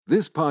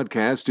This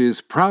podcast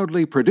is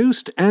proudly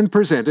produced and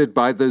presented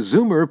by the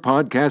Zoomer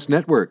Podcast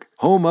Network,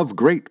 home of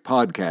great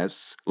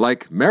podcasts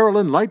like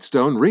Marilyn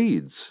Lightstone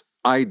Reads,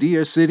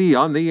 Idea City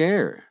on the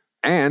Air,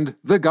 and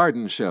The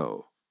Garden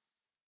Show.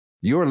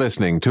 You're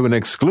listening to an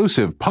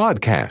exclusive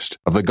podcast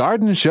of The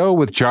Garden Show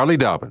with Charlie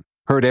Dobbin,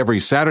 heard every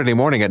Saturday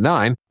morning at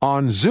 9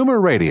 on Zoomer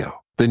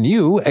Radio, the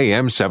new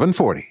AM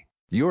 740.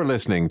 You're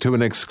listening to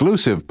an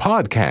exclusive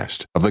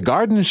podcast of The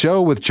Garden Show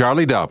with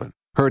Charlie Dobbin,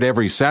 heard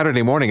every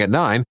Saturday morning at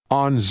 9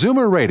 on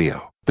Zoomer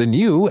Radio, the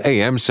new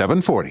AM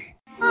 740.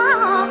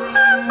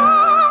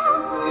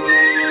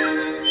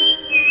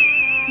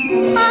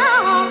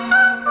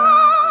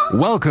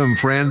 Welcome,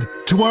 friend,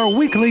 to our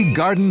weekly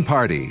garden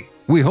party.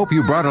 We hope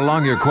you brought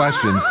along your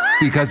questions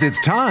because it's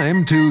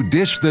time to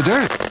dish the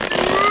dirt.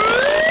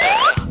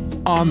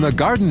 On The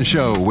Garden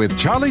Show with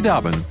Charlie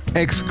Dobbin,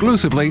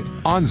 exclusively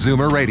on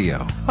Zoomer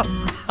Radio.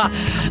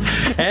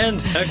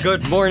 And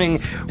good morning.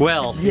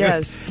 Well,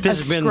 yes, this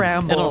has been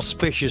an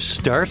auspicious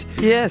start.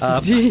 Yes,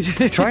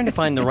 indeed. Trying to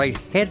find the right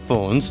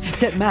headphones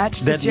that match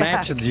the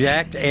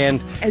jack.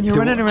 And you're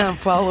running around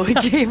following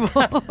cables.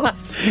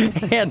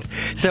 And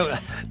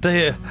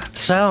the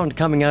sound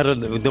coming out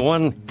of the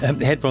one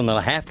headphone that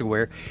I have to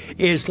wear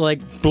is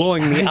like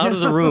blowing me out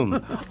of the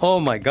room. Oh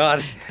my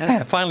God! I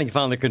finally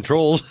found the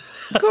controls.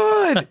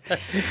 Good.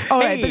 All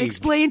right, but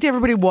explain to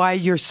everybody why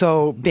you're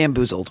so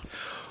bamboozled.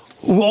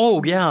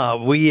 Oh, yeah.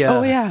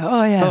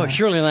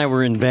 Shirley and I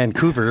were in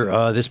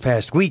Vancouver this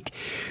past week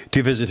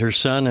to visit her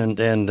son and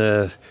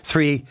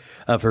three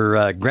of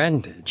her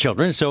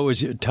grandchildren, so it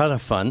was a ton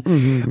of fun.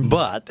 Mm-hmm.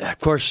 But, of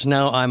course,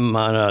 now I'm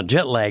on a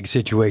jet lag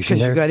situation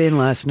there. Because you got in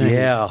last night.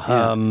 Yeah.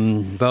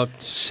 About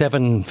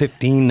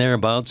 7:15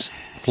 thereabouts.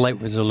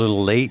 Flight was a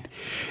little late.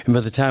 And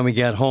by the time we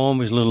got home,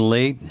 it was a little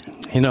late.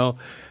 You know,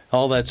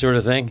 all that sort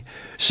of thing.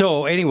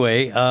 So,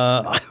 anyway,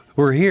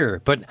 we're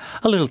here, but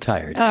a little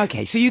tired.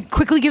 Okay, so you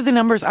quickly give the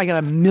numbers. I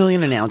got a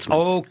million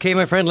announcements. Okay,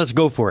 my friend, let's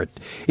go for it.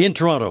 In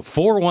Toronto,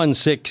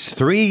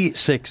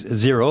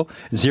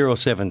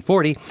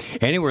 416-360-0740.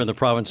 Anywhere in the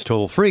province,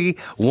 toll free,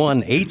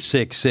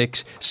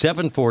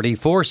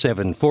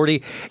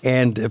 1-866-740-4740.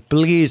 And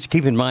please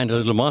keep in mind a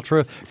little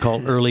mantra,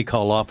 call early,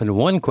 call often,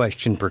 one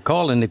question per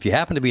call. And if you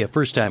happen to be a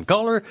first-time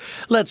caller,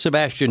 let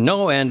Sebastian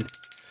know, and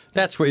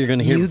that's what you're going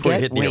to hear before you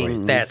hit the airway.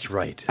 That's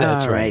right.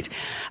 That's right.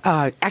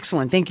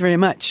 Excellent. Thank you very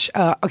much.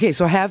 Okay,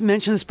 so I have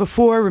mentioned this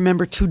before.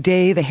 Remember,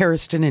 today, the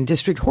Harriston and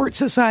District Hort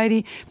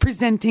Society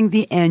presenting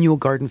the annual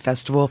Garden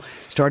Festival.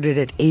 Started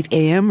at 8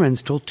 a.m.,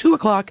 runs till 2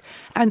 o'clock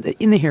and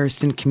in the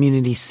Harriston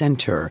Community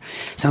Centre.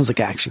 Sounds like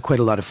actually quite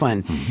a lot of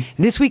fun. Mm-hmm.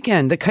 This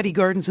weekend, the Cuddy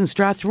Gardens in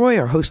Strathroy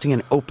are hosting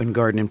an open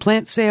garden and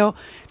plant sale,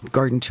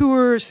 garden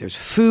tours, there's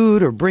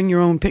food or bring your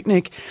own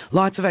picnic,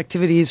 lots of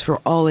activities for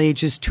all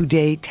ages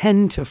today,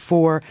 10 to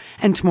 4,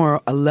 and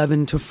tomorrow,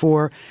 11 to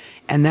 4.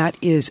 And that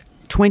is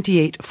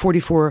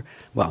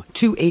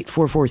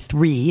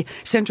 28443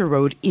 Centre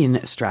Road in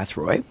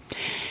Strathroy.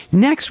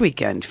 Next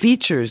weekend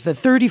features the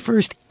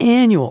 31st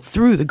annual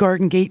Through the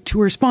Garden Gate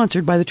tour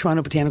sponsored by the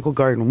Toronto Botanical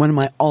Garden, one of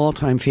my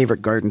all-time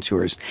favorite garden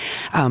tours.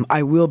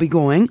 I will be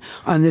going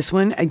on this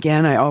one.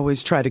 Again, I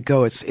always try to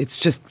go. It's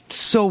just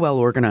so well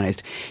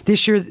organized.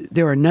 This year,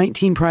 there are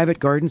 19 private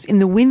gardens in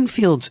the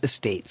Winfields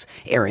Estates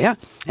area,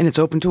 and it's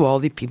open to all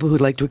the people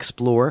who'd like to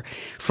explore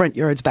front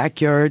yards,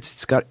 backyards.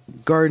 It's got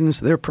gardens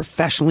that are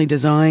professionally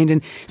designed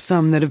and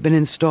some that have been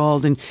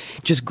installed and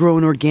just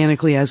grown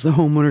organically as the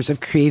homeowners have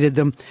created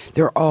them.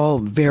 They're all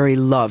very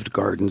loved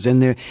gardens,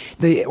 and the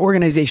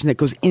organization that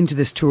goes into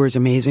this tour is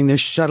amazing.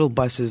 There's shuttle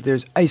buses,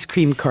 there's ice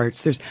cream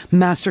carts, there's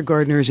master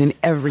gardeners in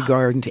every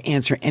garden to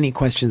answer any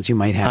questions you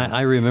might have.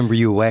 I remember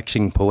you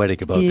waxing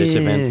poetic about this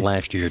event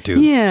last year,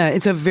 too. Yeah,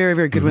 it's a very,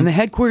 very good one. The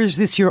headquarters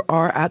this year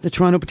are at the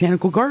Toronto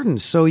Botanical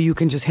Gardens, so you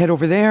can just head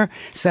over there,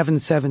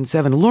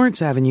 777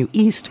 Lawrence Avenue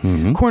East,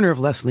 corner of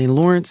Leslie and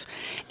Lawrence.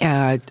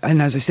 And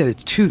as I said,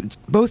 it's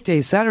both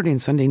days, Saturday and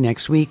Sunday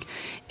next week.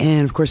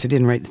 And, of course, I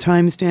didn't write the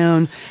times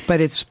down, but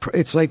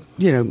it's like,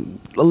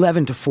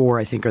 11 to 4,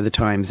 I think, are the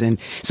times. And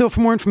so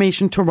for more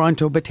information,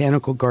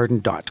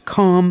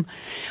 torontobotanicalgarden.com.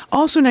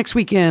 Also next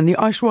weekend, the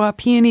Oshawa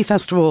Peony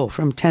Festival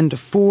from 10 to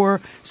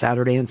 4,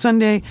 Saturday and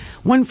Sunday,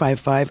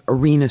 155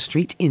 Arena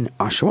Street in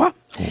Oshawa.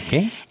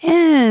 Okay.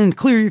 And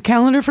clear your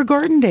calendar for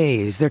garden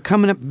days. They're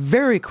coming up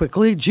very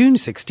quickly, June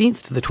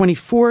 16th to the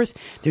 24th.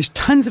 There's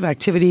tons of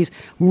activities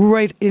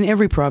right in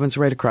every province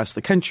right across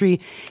the country.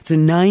 It's a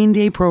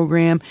 9-day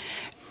program.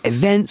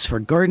 Events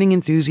for gardening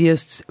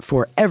enthusiasts,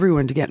 for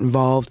everyone to get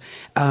involved.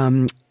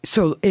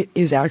 So it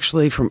is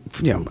actually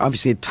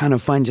obviously a ton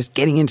of fun just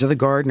getting into the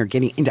garden or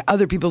getting into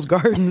other people's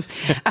gardens.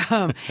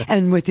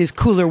 And with this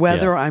cooler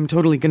weather, I'm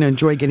totally going to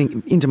enjoy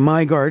getting into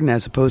my garden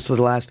as opposed to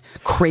the last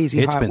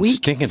crazy hot week. It's been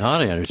stinking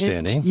hot, I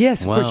understand, eh?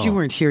 Yes, of course you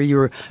weren't here. You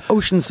were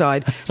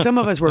oceanside. Some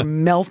of us were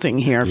melting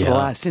here for the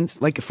last,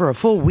 for a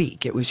full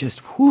week. It was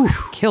just,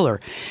 killer.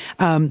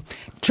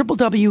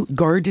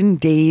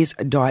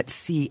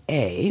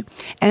 www.gardendays.ca.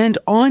 And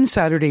on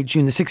Saturday,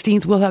 June the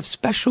 16th, we'll have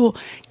special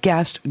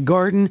guest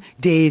garden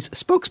day Day's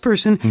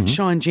spokesperson,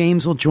 Sean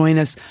James, will join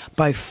us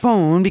by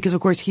phone because,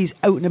 of course, he's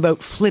out and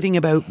about, flitting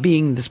about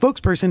being the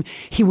spokesperson.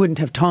 He wouldn't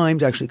have time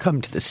to actually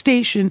come to the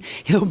station.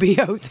 He'll be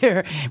out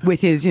there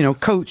with his,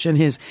 coach and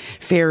his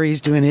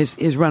fairies doing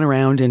his run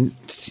around and,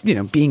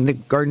 being the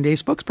Garden Day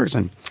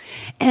spokesperson.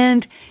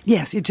 And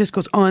yes, it just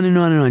goes on and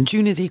on and on.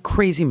 June is a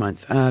crazy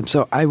month.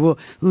 So I will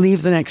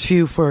leave the next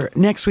few for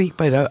next week.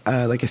 But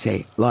like I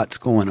say, lots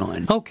going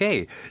on.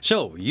 Okay,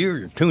 so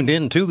you're tuned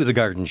in to The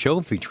Garden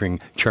Show featuring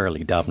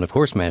Charlie Dobbin, of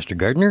course, Master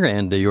Gardener,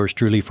 and yours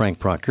truly, Frank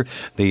Proctor,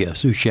 the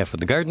sous chef of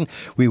the garden.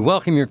 We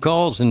welcome your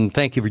calls and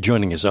thank you for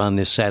joining us on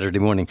this Saturday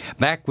morning.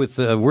 Back with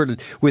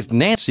with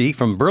Nancy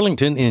from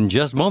Burlington in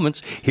just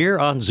moments here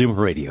on Zoomer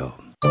Radio.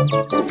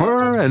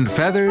 Fur and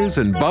feathers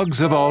and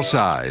bugs of all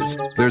size.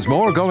 There's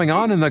more going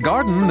on in the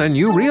garden than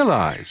you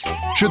realize.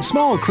 Should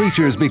small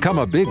creatures become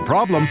a big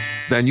problem,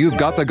 then you've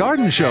got The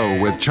Garden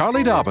Show with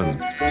Charlie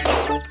Dobbin.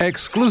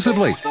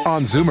 Exclusively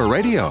on Zoomer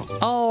Radio.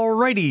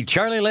 Alrighty,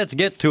 Charlie, let's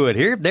get to it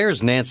here.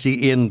 There's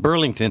Nancy in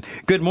Burlington.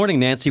 Good morning,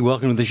 Nancy.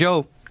 Welcome to the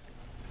show.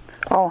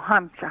 Oh,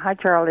 hi,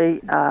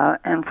 Charlie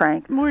and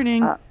Frank.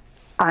 Morning.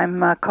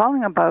 I'm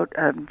calling about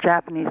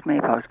Japanese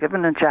maple. I was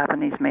given a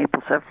Japanese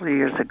maple several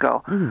years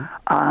ago.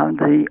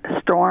 The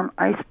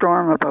ice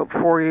storm about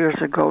 4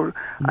 years ago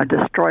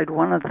destroyed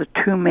one of the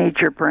two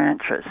major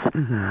branches,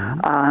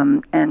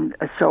 and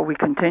so we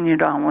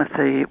continued on with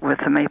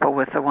the maple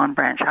with the one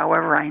branch.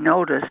 However, I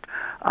noticed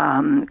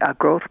a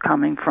growth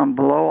coming from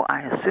below.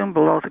 I assume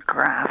below the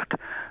graft,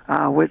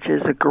 which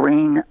is a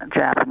green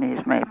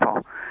Japanese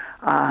maple.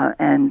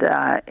 And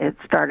it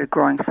started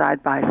growing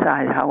side by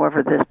side.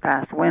 However, this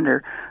past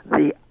winter,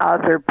 the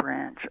other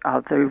branch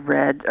of the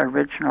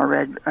original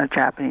red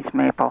Japanese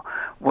maple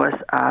was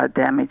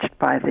damaged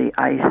by the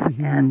ice,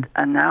 and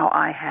now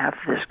I have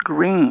this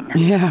green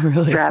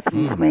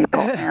Japanese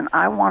maple, and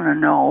I want to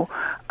know,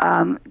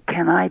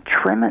 can I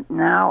trim it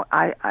now?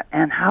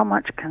 And how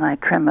much can I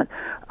trim it?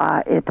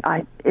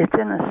 It's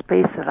in a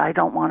space that I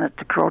don't want it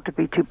to grow to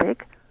be too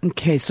big.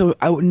 Okay, so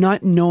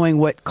not knowing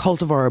what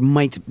cultivar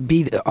might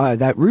be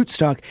that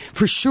rootstock,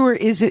 for sure,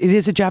 it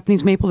is a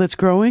Japanese maple that's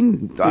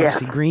growing?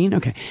 Obviously green?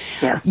 Okay.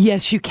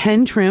 Yes, you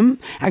can trim.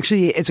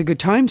 Actually, it's a good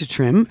time to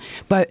trim,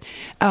 but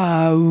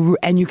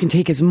and you can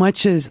take as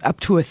much as up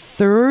to a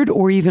third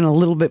or even a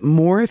little bit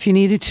more if you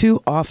needed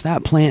to off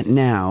that plant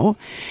now.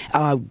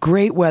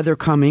 Great weather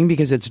coming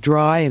because it's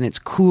dry and it's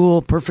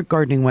cool, perfect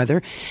gardening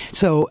weather.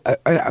 So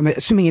I'm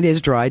assuming it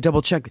is dry.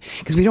 Double check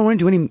because we don't want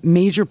to do any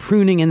major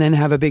pruning and then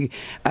have a big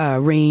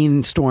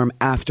rainstorm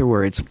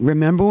afterwards.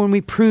 Remember, when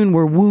we prune,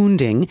 we're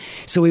wounding,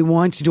 so we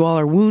want to do all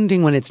our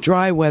wounding when it's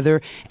dry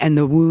weather, and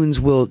the wounds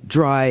will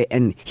dry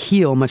and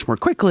heal much more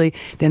quickly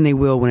than they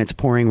will when it's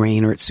pouring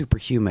rain or it's super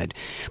humid.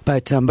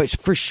 But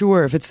for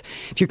sure,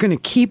 if you're going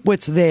to keep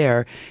what's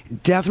there,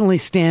 definitely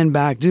stand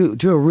back, do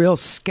a real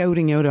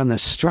scouting out on the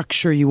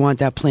structure you want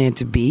that plant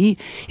to be.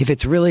 If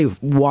it's really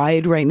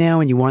wide right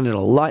now and you want it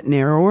a lot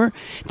narrower,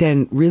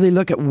 then really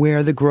look at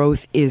where the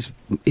growth is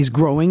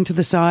growing to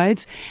the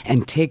sides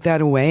and take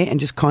that away and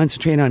just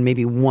concentrate on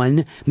maybe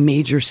one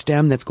major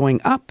stem that's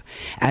going up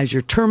as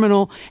your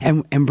terminal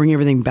and bring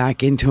everything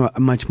back into a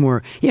much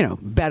more,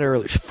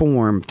 better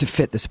form to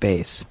fit the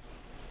space.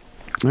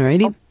 All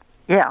righty?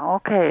 Yeah,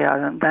 okay.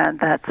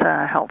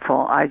 That's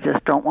helpful. I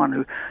just don't want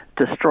to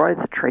destroy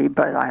the tree,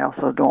 but I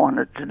also don't want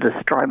it to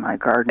destroy my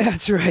garden.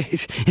 That's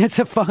right. It's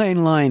a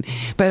fine line.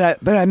 But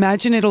I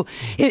imagine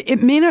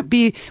it may not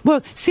be,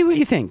 well, see what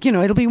you think.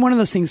 It'll be one of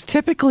those things.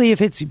 Typically,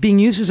 if it's being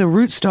used as a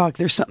rootstock,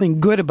 there's something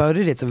good about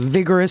it. It's a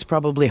vigorous,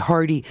 probably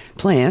hardy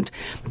plant,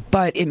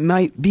 but it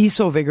might be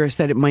so vigorous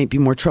that it might be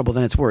more trouble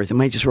than it's worth. It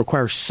might just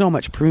require so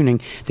much pruning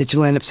that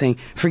you'll end up saying,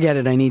 forget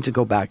it, I need to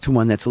go back to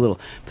one that's a little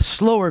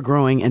slower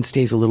growing and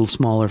stays a little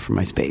smaller for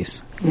my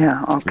space.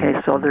 Yeah,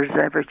 okay. So there's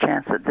every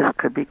chance that this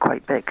could be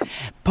quite big.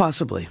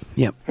 Possibly,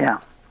 yep. Yeah.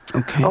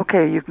 Okay.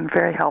 Okay, you've been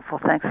very helpful.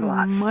 Thanks a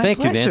lot.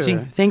 Thank you, Nancy.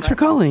 Thanks for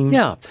calling.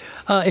 Yeah.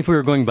 If we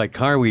were going by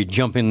car, we'd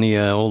jump in the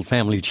old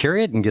family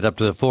chariot and get up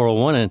to the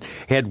 401 and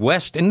head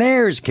west, and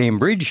there's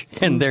Cambridge,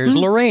 and there's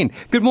Lorraine.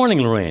 Good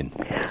morning, Lorraine.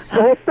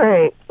 Hi,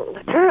 Frank.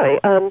 Charlie,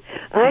 I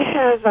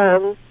have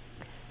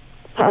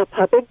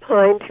a big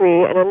pine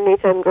tree, and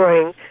underneath I'm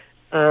growing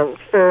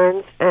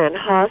ferns and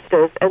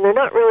hostas, and they're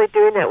not really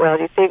doing that well.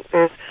 Do you think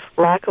there's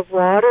lack of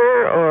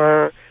water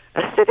or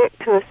acidic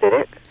to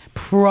acidic?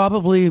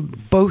 Probably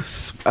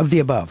both of the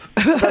above.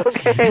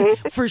 Okay.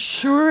 For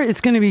sure,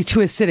 it's going to be too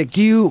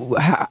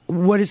acidic.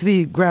 What is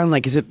the ground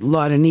like? Is it a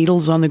lot of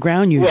needles on the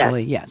ground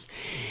usually? Yes.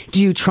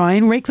 Do you try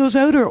and rake those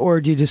out,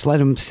 or do you just let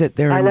them sit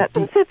there? I let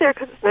them sit there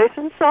because it's nice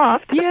and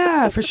soft.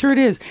 Yeah, for sure it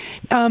is.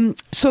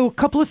 So a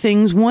couple of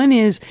things. One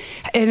is,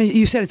 and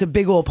you said it's a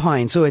big old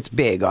pine, so it's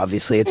big,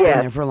 obviously. It's been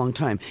there for a long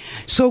time.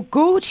 So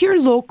go to your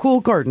local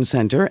garden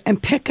center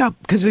and pick up,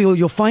 because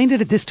you'll find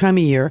it at this time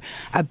of year,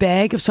 a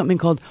bag of something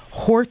called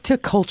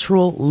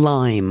horticultural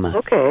lime.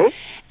 Okay.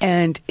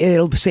 And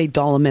it'll say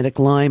dolomitic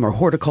lime or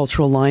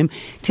horticultural lime.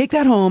 Take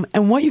that home,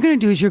 and what you're going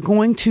to do is you're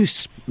going to,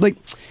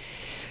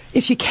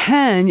 if you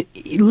can,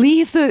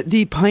 leave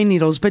the pine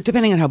needles, but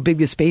depending on how big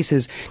the space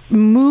is,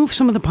 move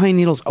some of the pine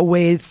needles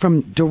away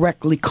from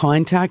directly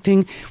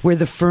contacting where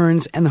the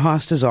ferns and the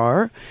hostas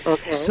are,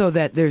 so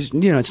that there's,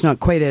 it's not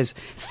quite as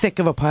thick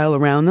of a pile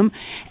around them.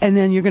 And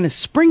then you're going to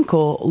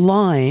sprinkle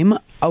lime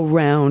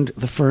around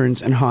the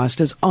ferns and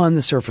hostas on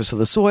the surface of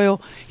the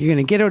soil. You're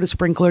going to get out a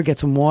sprinkler, get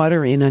some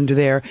water in under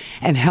there,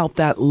 and help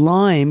that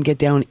lime get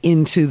down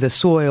into the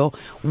soil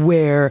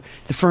where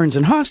the ferns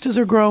and hostas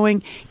are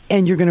growing,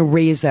 and you're going to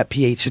raise that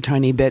pH a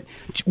tiny bit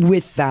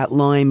with that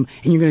lime,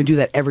 and you're going to do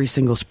that every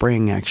single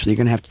spring, actually. You're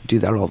going to have to do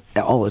that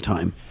all the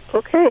time.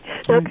 Okay.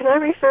 Now, can I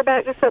refer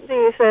back to something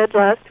you said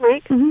last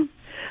week? Mm-hmm.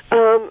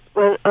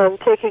 When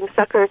taking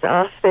suckers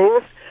off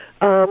things,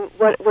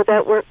 what would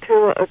that work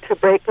to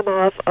break them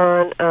off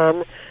on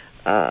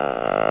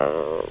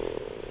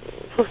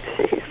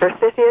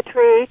forsythia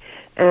tree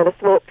and a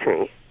smoke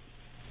tree?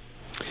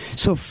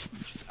 So,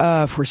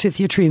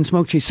 forsythia tree and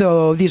smoke tree.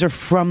 So these are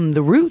from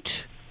the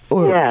root?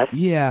 Yes.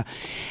 Yeah.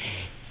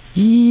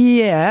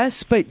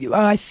 Yes, but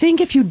I think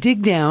if you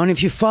dig down,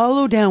 if you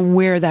follow down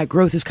where that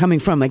growth is coming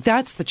from, like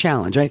that's the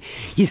challenge, right?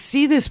 You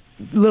see this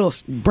little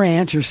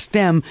branch or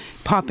stem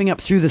popping up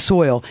through the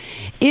soil.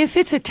 If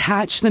it's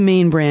attached to the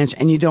main branch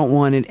and you don't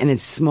want it and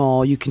it's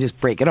small, you can just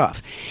break it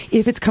off.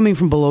 If it's coming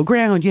from below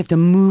ground, you have to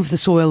move the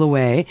soil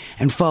away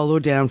and follow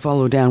down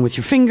with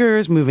your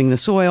fingers, moving the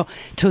soil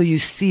till you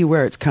see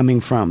where it's coming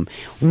from.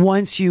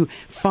 Once you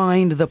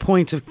find the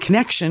point of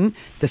connection,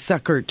 the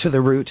sucker to the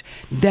root,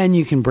 then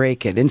you can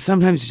break it. And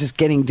sometimes just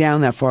getting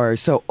down that far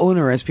is so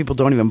onerous, people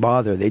don't even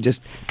bother. They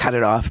just cut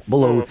it off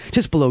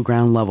just below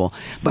ground level.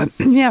 But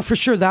yeah, for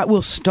sure, that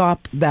will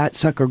stop that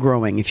sucker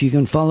growing if you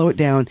can follow it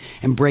down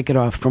and break it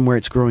off from where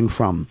it's growing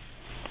from.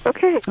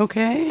 Okay.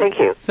 Thank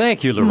you.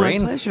 Thank you,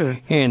 Lorraine. My pleasure.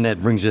 And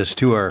that brings us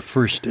to our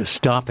first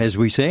stop, as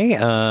we say.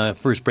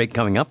 First break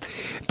coming up.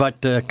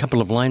 But a couple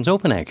of lines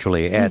open,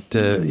 actually, at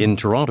in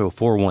Toronto,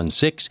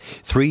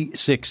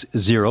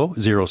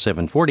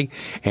 416-360-0740.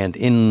 And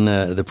in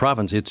the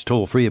province, it's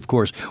toll-free, of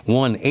course,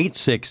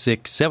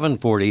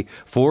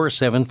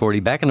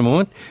 1-866-740-4740. Back in a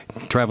moment,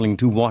 traveling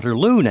to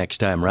Waterloo next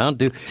time round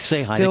to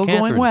say hi to Catherine. Still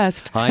going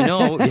west. I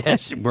know.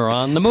 Yes, we're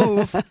on the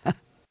move.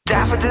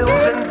 Daffodils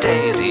and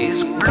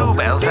daisies,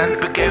 bluebells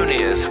and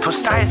begonias,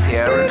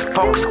 forsythia and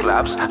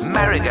foxgloves,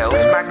 marigolds,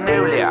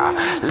 magnolia,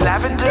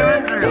 lavender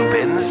and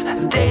lupins,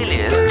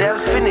 dahlias,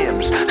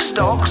 delphiniums,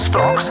 stalks,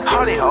 phlox,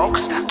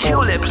 hollyhocks,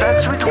 tulips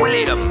and sweet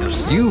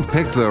williams. You've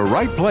picked the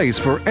right place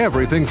for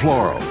everything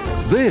floral.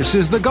 This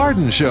is The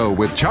Garden Show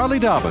with Charlie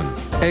Dobbin,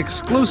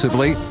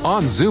 exclusively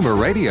on Zoomer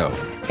Radio.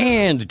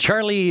 And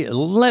Charlie,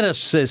 let us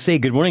say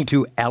good morning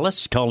to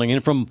Alice, calling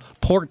in from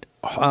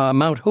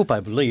Mount Hope, I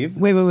believe.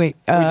 Wait.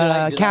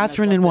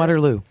 Catherine in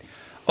Waterloo.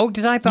 Oh,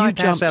 did I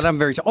bypass that? I'm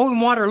very sorry. Oh, in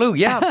Waterloo.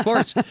 Yeah, of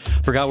course.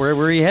 Forgot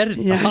where he headed.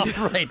 Yeah.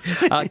 All right.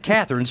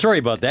 Catherine, sorry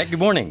about that. Good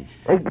morning.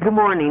 Good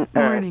morning,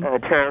 Charlie.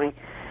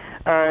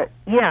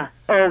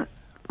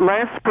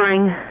 Last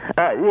spring,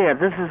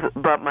 this is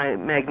about my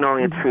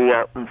magnolia tree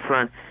out in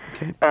front.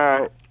 Okay.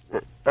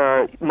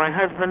 My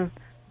husband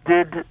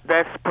did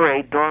that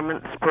spray,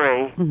 dormant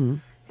spray,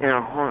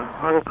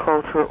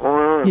 horticulture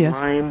oil and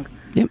lime.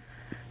 Yep.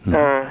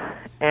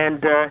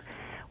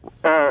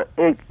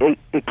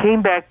 It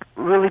came back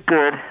really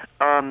good.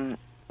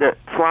 That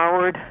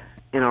flowered,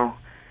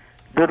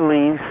 good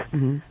leaves.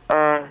 Mm-hmm.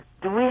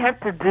 Do we have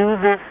to do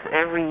this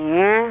every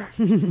year?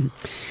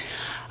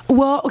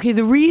 Well, okay,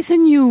 the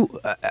reason you...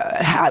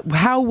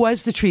 how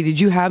was the tree? Did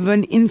you have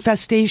an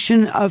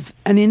infestation of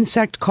an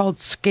insect called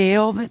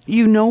scale that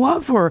you know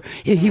of, or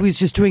he was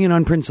just doing it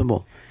on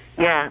principle?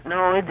 Yeah,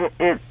 no,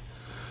 there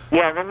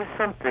was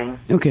something.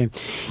 Okay.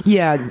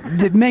 Yeah,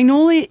 the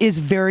magnolia is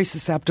very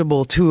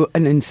susceptible to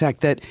an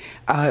insect that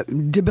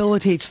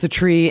debilitates the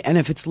tree, and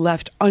if it's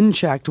left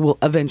unchecked, will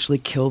eventually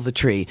kill the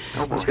tree.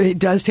 It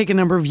does take a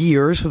number of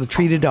years for the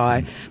tree to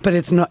die, but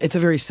it's a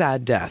very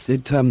sad death.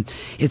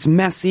 It's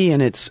messy,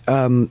 and it's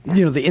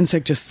the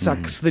insect just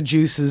sucks the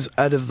juices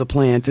out of the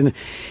plant, and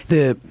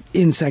the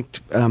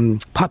insect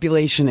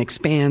population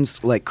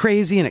expands like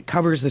crazy, and it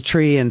covers the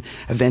tree, and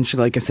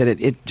eventually, like I said,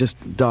 it just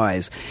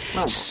dies.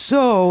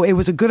 So it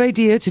was a good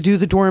idea to do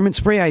the dormant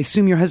spray. I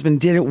assume your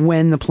husband did it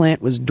when the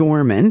plant was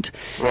dormant.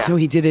 Yeah. So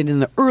he did it in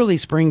the early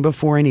spring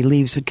before any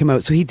leaves had come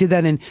out. So he did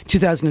that in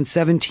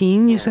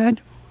 2017, you said?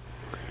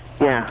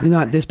 Yeah.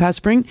 Not this past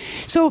spring.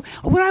 So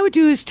what I would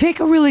do is take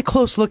a really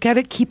close look at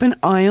it, keep an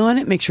eye on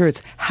it, make sure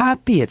it's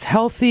happy, it's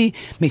healthy,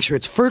 make sure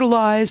it's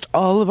fertilized.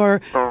 All of our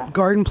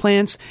garden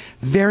plants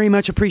very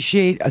much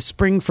appreciate a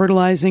spring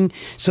fertilizing.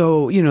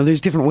 So,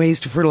 there's different ways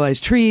to fertilize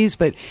trees,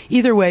 but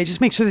either way, just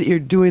make sure that you're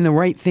doing the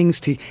right things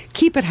to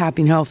keep it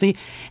happy and healthy.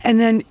 And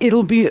then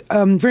it'll be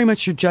very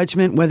much your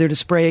judgment whether to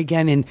spray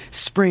again in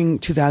spring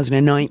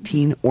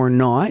 2019 or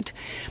not.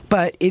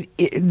 But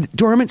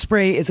dormant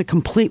spray is a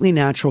completely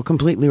natural,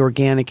 completely organic,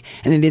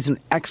 and it is an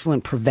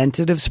excellent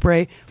preventative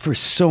spray for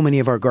so many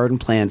of our garden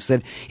plants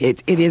that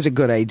it is a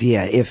good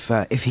idea if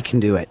he can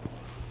do it.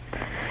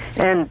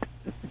 And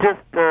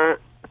just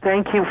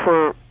thank you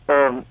for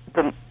the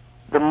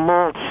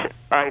mulch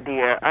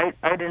idea. I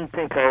didn't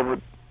think I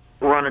would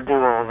want to do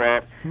all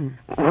that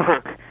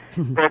work,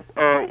 but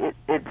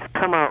it's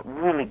come out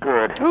really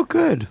good. Oh,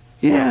 good.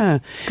 Yeah.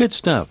 Good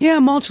stuff. Yeah,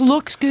 mulch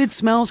looks good,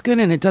 smells good,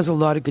 and it does a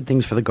lot of good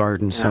things for the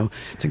garden, so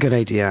it's a good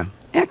idea.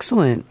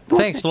 Excellent. Well,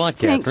 Thanks a lot,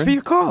 Catherine. Thanks for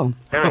your call.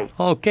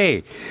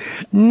 Okay.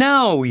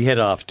 Now we head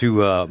off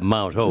to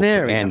Mount Hope.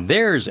 And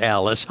there's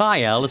Alice.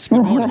 Hi, Alice.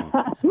 Good morning.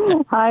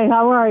 Hi,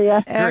 how are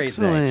you?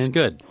 Excellent. Great, thanks.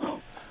 Good.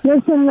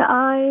 Listen,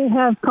 I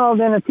have called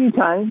in a few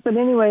times, but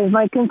anyways,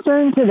 my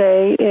concern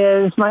today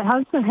is my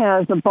husband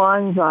has a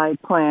bonsai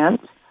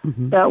plant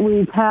that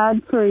we've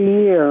had for a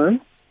year,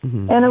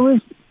 and it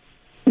was,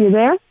 you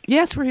there?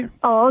 Yes, we're here.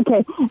 Oh,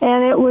 okay.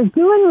 And it was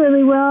doing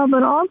really well,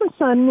 but all of a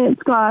sudden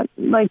it's got,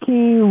 like,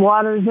 he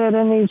waters it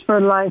and he's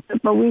fertilized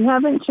it, but we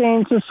haven't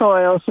changed the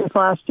soil since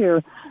last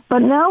year. But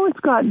now it's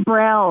got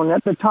brown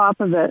at the top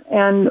of it,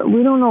 and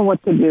we don't know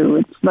what to do.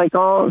 It's like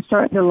all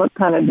starting to look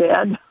kind of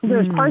dead.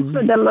 There's parts of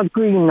it that look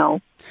green, though.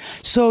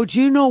 So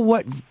do you know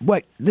what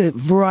the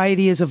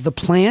variety is of the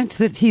plant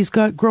that he's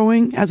got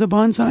growing as a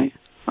bonsai?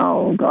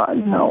 Oh,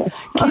 God, no.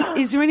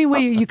 Is there any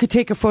way you could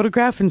take a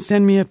photograph and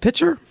send me a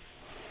picture?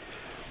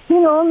 You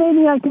know,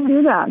 maybe I can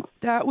do that.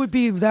 That would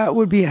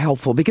be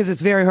helpful because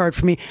it's very hard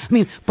for me. I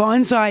mean,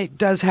 bonsai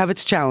does have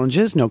its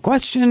challenges, no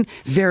question.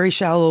 Very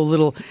shallow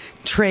little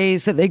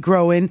trays that they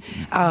grow in,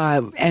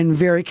 and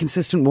very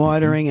consistent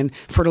watering and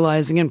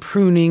fertilizing and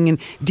pruning and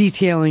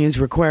detailing is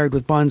required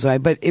with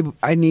bonsai. But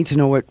I need to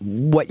know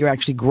what you're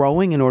actually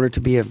growing in order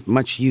to be of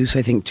much use,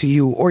 I think, to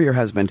you or your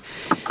husband.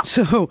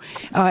 So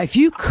if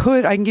you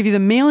could, I can give you the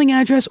mailing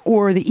address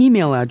or the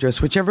email address,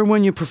 whichever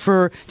one you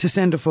prefer to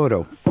send a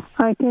photo.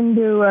 I can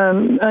do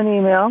an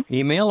email.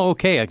 Email?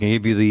 Okay, I can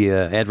give you the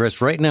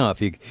address right now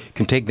if you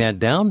can take that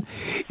down.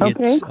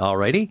 Okay. It's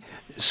alrighty.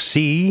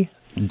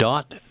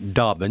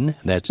 C.Dobbin,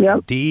 that's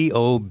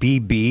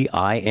DOBBIN,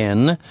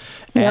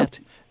 at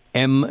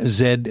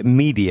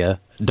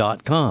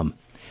mzmedia.com.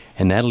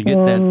 And that'll get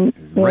that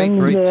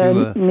right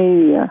to...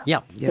 Media. Yeah.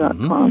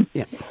 .com.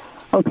 Yeah.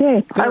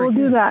 Okay, I will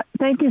do good. that.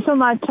 Thank you so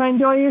much. I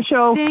enjoy your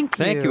show. Thank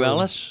you. Thank you,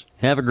 Alice.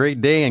 Have a great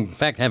day. In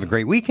fact, have a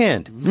great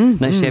weekend.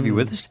 Nice to have you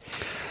with us.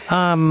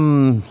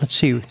 Let's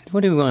see.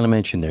 What do we want to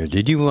mention there?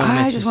 Did you want to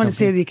mention I just want to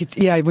say that you could,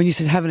 when you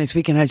said have a nice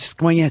weekend, I was just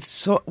going, it's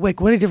so, like,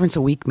 what a difference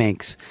a week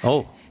makes.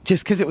 Oh.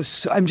 Just because it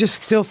was, I'm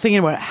just still thinking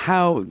about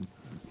how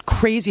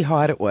crazy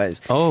hot it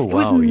was. Oh, wow. It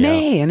was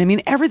May, and I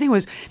mean, everything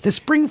was, the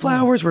spring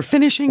flowers were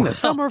finishing, the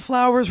summer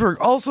flowers were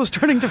also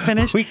starting to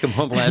finish. We come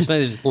home last night,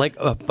 there's like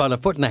about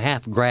 1.5 foot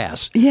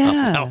grass.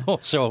 Yeah.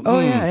 So,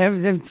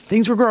 yeah,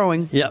 things were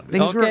growing. Yeah,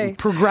 Things were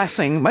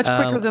progressing much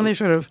quicker than they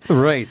should have.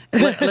 Right.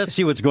 Let's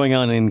see what's going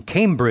on in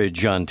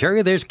Cambridge,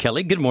 Ontario. There's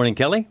Kelly. Good morning,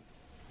 Kelly.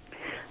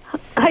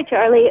 Hi,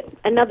 Charlie.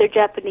 Another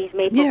Japanese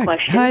maple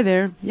question. Hi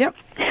there. Yep.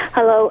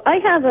 Hello. I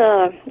have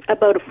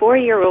about a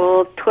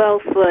 4-year-old,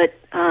 12-foot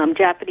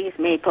Japanese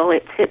maple.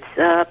 It sits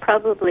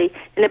probably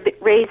in a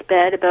raised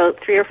bed about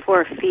 3 or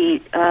 4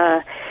 feet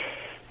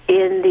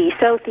in the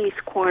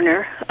southeast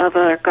corner of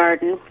our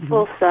garden,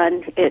 full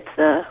sun. It's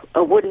a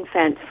wooden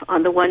fence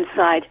on the one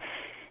side,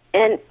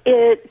 and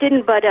it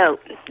didn't bud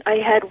out. I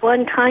had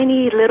one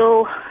tiny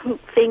little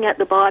thing at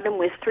the bottom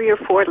with 3 or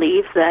 4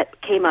 leaves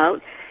that came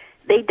out.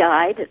 They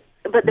died,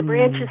 but the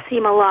branches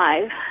seem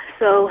alive,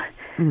 so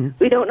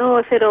we don't know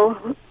if it'll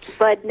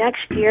bud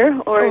next year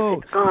or if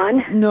it's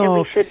gone. No, and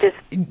we should just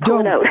pull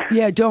it out.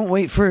 Yeah, don't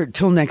wait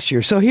till next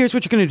year. So here's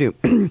what you're going to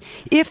do.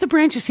 If the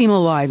branches seem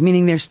alive,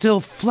 meaning they're still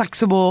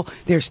flexible,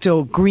 they're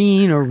still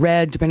green or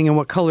red, depending on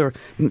what color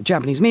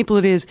Japanese maple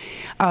it is,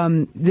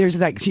 there's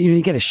that,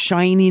 you get a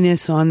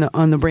shininess on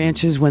the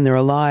branches when they're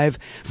alive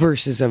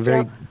versus a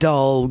very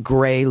dull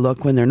gray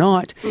look when they're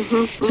not.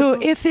 So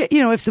if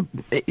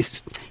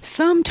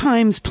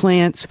sometimes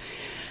plants,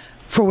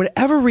 for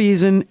whatever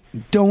reason,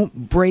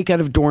 don't break out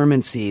of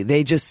dormancy.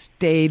 They just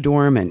stay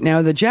dormant.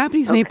 Now, the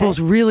Japanese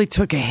maples really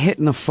took a hit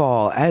in the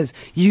fall, as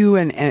you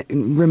and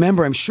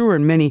remember, I'm sure,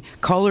 and many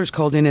callers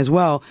called in as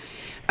well.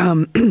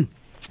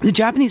 The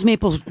Japanese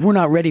maples were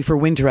not ready for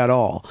winter at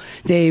all.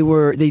 They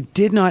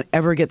did not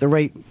ever get the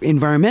right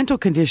environmental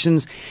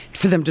conditions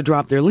for them to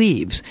drop their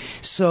leaves.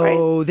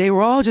 So they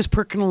were all just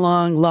perking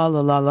along, la,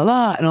 la, la, la,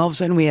 la, and all of a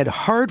sudden we had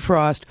hard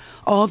frost.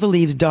 All the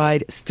leaves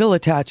died, still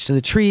attached to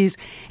the trees,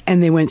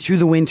 and they went through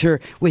the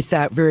winter with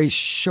that very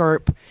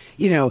sharp,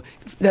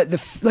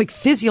 like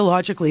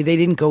physiologically, they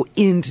didn't go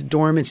into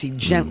dormancy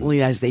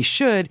gently as they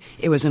should.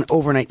 It was an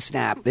overnight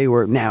snap. They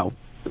were now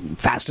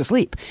fast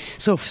asleep.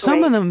 So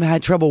some of them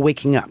had trouble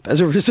waking up as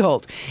a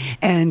result.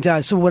 And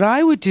so what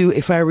I would do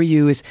if I were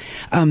you is,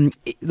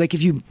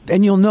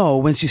 you'll know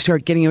once you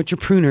start getting out your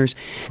pruners,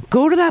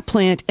 go to that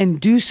plant and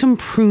do some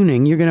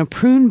pruning. You're going to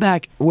prune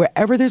back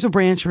wherever there's a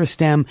branch or a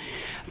stem.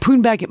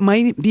 Prune back, it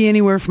might be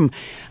anywhere from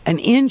 1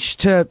 inch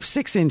to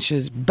 6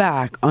 inches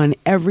back on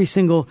every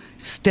single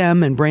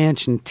stem and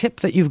branch and tip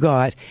that you've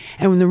got.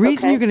 And the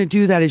reason you're going to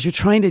do that is you're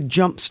trying to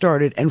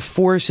jumpstart it and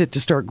force it to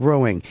start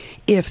growing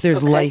if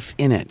there's life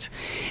in in it.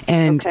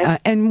 And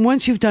and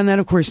once you've done that,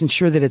 of course,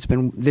 ensure that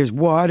there's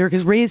water,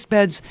 because raised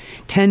beds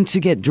tend to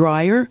get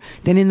drier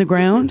than in the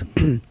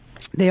ground.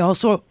 They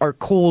also are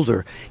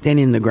colder than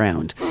in the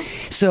ground.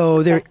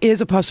 So there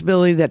is a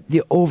possibility that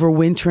the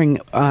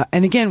overwintering,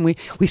 and again,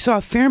 we saw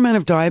a fair amount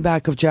of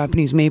dieback of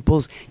Japanese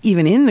maples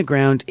even in the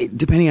ground,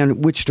 depending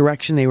on which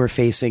direction they were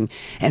facing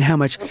and how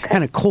much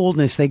kind of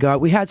coldness they got.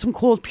 We had some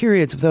cold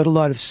periods without a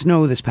lot of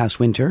snow this past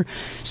winter,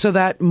 so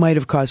that might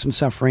have caused some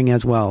suffering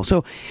as well.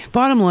 So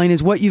bottom line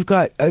is what you've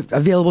got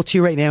available to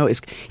you right now is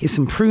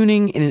some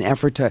pruning in an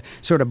effort to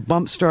sort of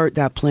bump start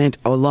that plant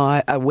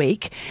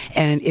awake,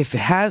 and if it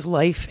has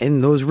life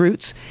in those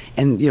roots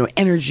and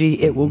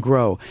energy, it will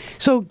grow.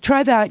 So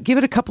try that. Give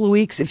it a couple of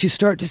weeks. If you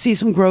start to see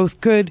some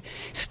growth, good.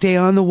 Stay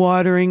on the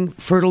watering,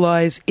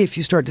 fertilize if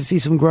you start to see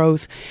some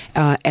growth,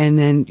 and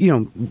then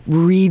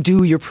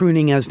redo your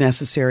pruning as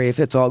necessary if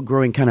it's all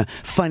growing kind of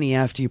funny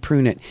after you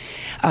prune it.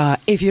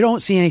 If you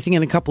don't see anything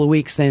in a couple of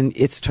weeks, then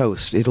it's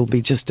toast. It'll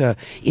be just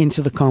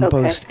into the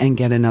compost and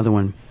get another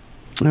one.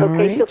 All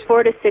right? So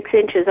 4 to 6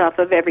 inches off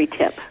of every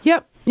tip.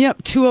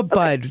 Yep, to a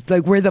bud,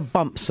 like where the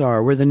bumps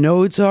are, where the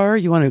nodes are,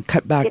 you want to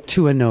cut back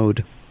to a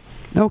node.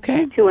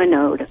 Okay? To a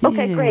node.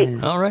 Okay,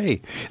 great. All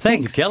righty.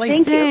 Thank you,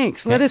 Kelly.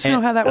 Thanks. Let us know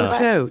how that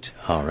works out.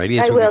 All righty.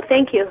 I will.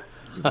 Thank you.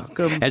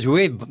 As we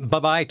wave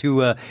bye-bye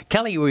to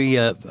Kelly, we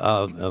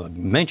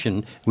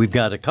mentioned we've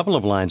got a couple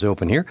of lines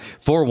open here,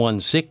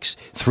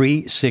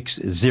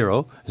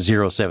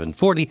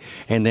 416-360-0740,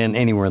 and then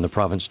anywhere in the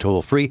province,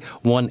 toll-free,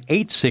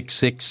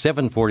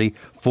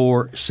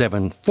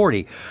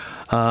 1-866-740-4740.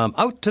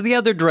 Out to the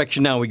other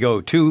direction now we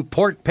go, to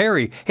Port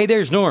Perry. Hey,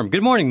 there's Norm.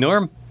 Good morning,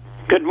 Norm.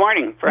 Good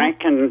morning,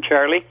 Frank and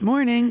Charlie.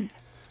 Morning.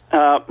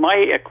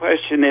 My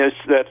question is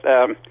that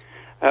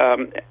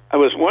I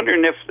was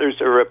wondering if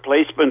there's a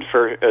replacement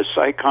for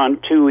Sycon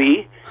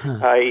 2E.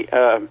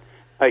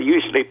 I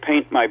usually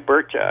paint my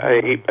birch.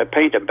 I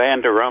paint a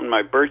band around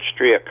my birch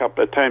tree a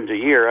couple of times a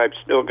year. I've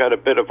still got a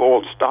bit of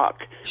old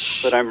stock,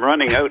 but I'm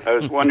running out. I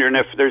was wondering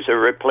if there's a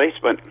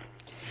replacement.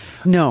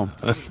 No,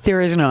 there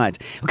is not.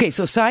 Okay,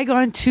 so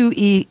Sycon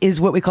 2E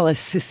is what we call a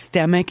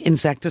systemic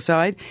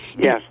insecticide.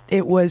 Yes.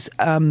 It was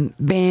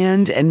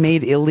banned and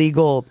made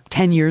illegal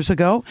 10 years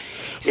ago.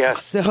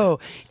 Yes.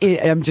 So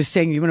I'm just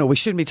saying, we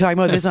shouldn't be talking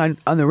about this on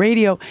the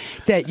radio,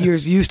 that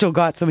you still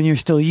got some and you're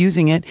still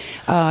using it.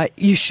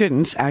 You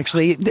shouldn't,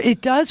 actually.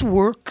 It does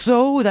work,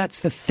 though.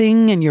 That's the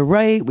thing, and you're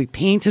right. We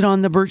painted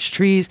on the birch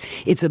trees.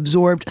 It's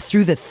absorbed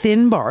through the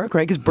thin bark,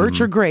 right? Because birch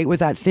are great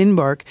with that thin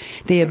bark.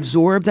 They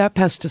absorb that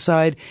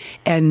pesticide,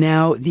 and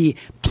now the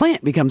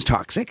plant becomes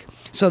toxic,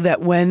 so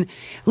that when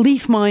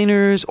leaf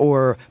miners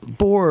or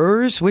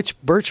borers, which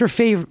birch are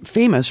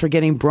famous for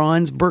getting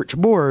bronze birch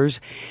borers,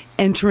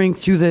 entering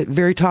through the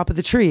very top of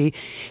the tree,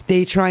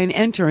 they try and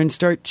enter and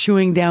start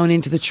chewing down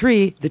into the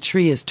tree. The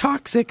tree is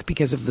toxic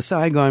because of the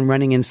Sycon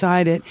running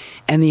inside it,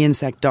 and the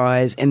insect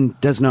dies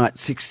and does not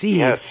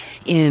succeed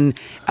in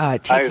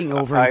taking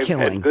over and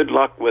killing. I've had good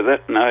luck with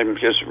it, and I'm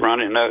just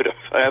running out of.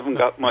 I haven't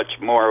got much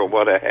more of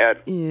what I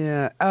had.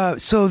 Yeah.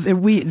 So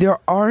there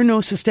are no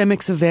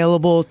systemics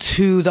available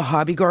to the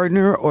hobby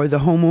gardener or the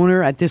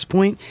homeowner at this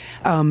point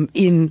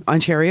in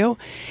Ontario.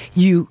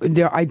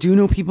 I do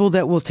know people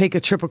that will take a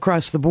trip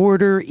across the border,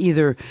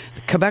 either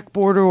the Quebec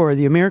border or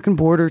the American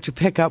border, to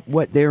pick up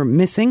what they're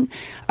missing.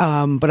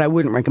 But I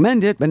wouldn't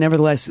recommend it. But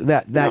nevertheless,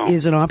 that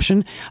is an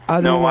option.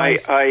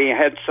 Otherwise, no, I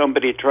had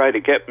somebody try to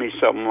get me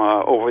some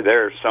over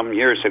there some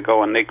years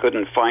ago, and they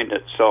couldn't find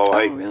it, so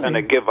I kind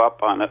of give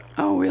up on it.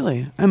 Oh,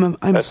 really?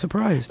 I'm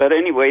surprised. But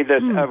anyway,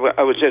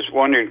 I was just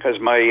wondering, because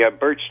my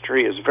birch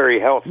tree is very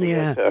healthy.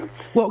 Yeah.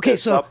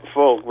 It's up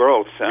full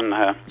growth, and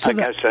I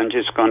guess I'm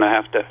just going to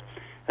have to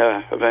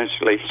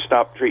eventually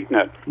stop treating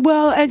it.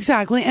 Well,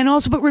 exactly. And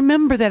also, but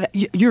remember that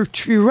you're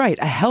right.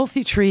 A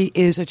healthy tree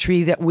is a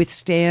tree that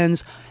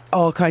withstands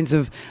all kinds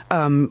of,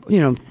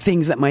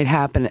 things that might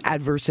happen,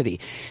 adversity.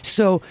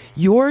 So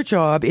your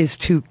job is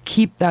to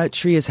keep that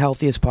tree as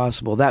healthy as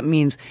possible. That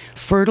means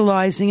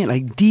fertilizing it,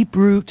 like deep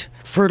root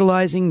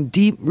fertilizing,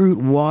 deep root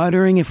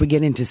watering if we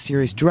get into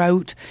serious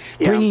drought,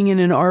 bringing in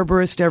an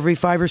arborist every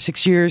 5 or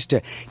 6 years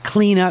to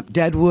clean up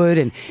dead wood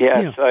and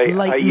lighten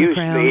the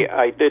crown.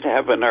 I did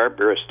have an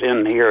arborist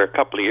in here a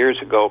couple of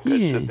years ago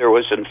because there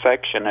was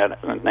infection at it,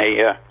 and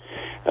they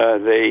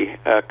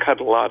cut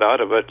a lot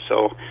out of it.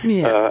 So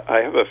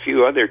I have a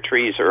few other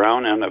trees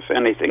around, and if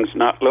anything's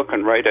not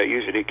looking right, I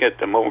usually get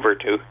them over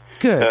to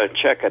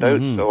check it out.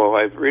 So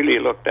I've really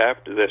looked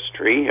after this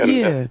tree.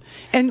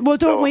 And,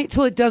 don't wait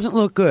till it doesn't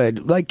look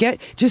good.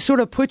 Just sort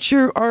of put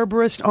your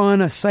arborist on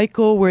a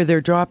cycle where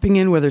they're dropping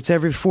in, whether it's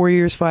every 4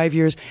 years, 5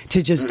 years,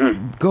 to just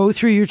go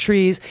through your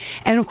trees.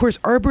 And of course,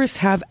 arborists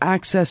have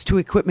access to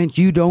equipment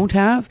you don't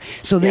have,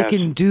 so they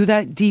can do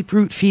that deep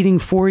root feeding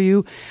for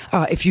you.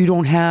 If you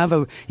don't have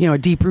a a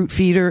deep root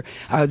feeder,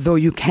 though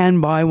you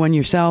can buy one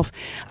yourself,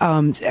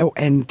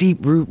 and deep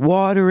root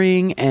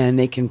watering, and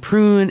they can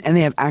prune, and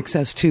they have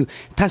access to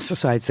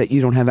pesticides that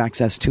you don't have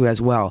access to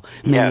as well,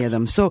 many of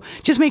them. So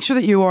just make sure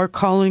that you are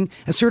calling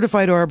a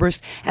certified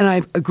arborist, and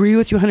I agree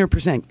with you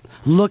 100%.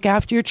 Look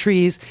after your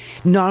trees,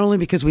 not only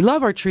because we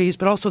love our trees,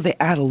 but also they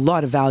add a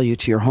lot of value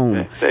to your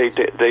home. They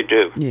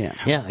do. Yeah.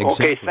 Yeah, exactly.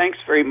 Okay, thanks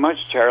very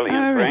much, Charlie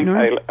and Frank.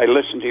 Norm. I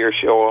listen to your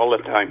show all the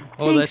time.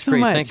 Oh, Thanks that's so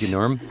great. much. Thank you,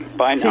 Norm.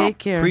 Bye now. Take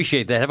care.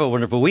 Appreciate that. Have a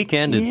wonderful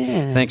weekend. And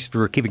Yeah. thanks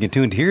for keeping it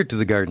tuned here to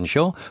the Garden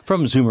Show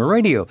from Zoomer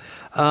Radio.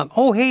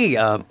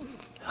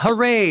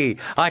 Hooray!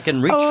 I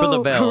can reach for the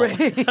bell.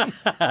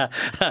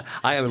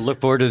 I look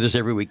forward to this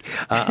every week.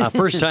 A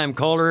first-time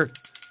caller.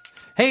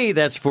 Hey,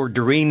 that's for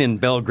Doreen in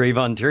Belgrave,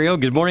 Ontario.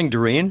 Good morning,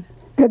 Doreen.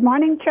 Good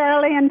morning,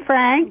 Charlie and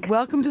Frank.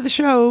 Welcome to the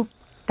show.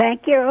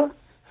 Thank you.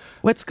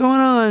 What's going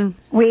on?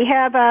 We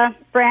have a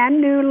brand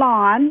new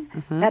lawn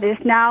that is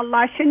now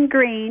lush and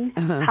green.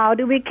 How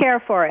do we care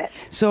for it?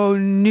 So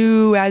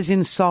new as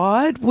in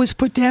sod was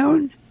put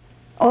down?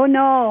 Oh,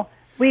 no.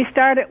 We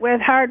started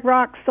with hard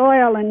rock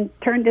soil and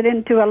turned it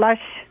into a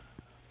lush.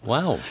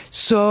 Wow.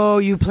 So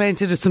you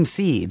planted some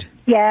seed?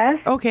 Yes.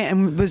 Okay,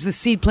 and was the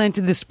seed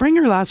planted this spring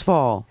or last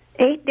fall?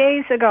 8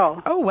 days ago.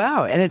 Oh,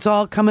 wow. And it's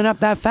all coming up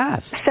that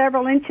fast?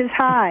 Several inches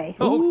high.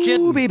 Oh, Ooh,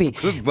 kidding. baby.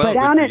 Good, But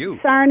Down good at for you.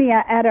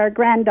 Sarnia at our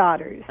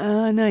granddaughter's.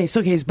 Nice.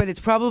 Okay, but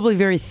it's probably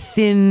very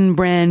thin,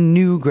 brand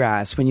new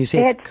grass when you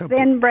say It's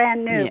thin,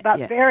 brand new, Yeah, but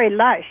yeah. very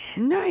lush.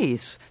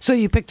 Nice. So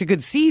you picked a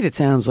good seed, it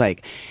sounds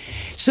like.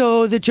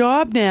 So the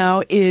job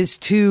now is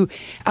to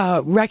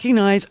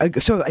recognize,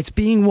 so it's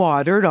being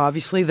watered,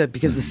 obviously,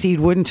 because the seed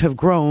wouldn't have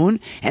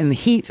grown. And the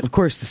heat, of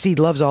course, the seed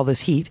loves all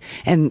this heat,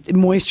 and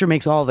moisture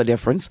makes all the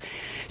difference.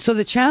 So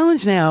the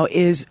challenge now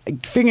is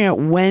figuring out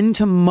when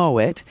to mow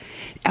it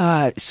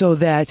so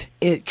that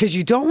because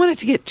you don't want it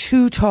to get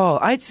too tall.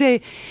 I'd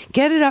say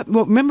get it up.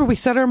 Well, remember, we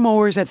set our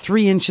mowers at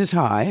 3 inches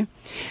high.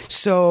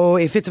 So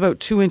if it's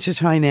about 2 inches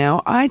high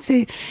now, I'd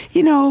say,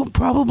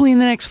 probably in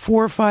the next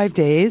 4 or 5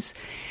 days.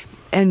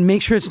 And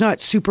make sure it's not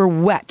super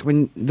wet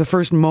when the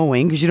first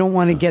mowing, because you don't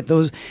want to get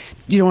those,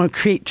 you don't want to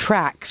create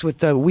tracks with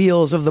the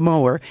wheels of the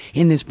mower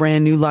in this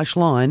brand new lush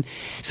lawn.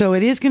 So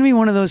it is going to be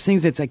one of those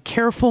things that's a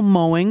careful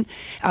mowing,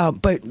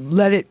 but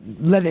let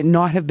it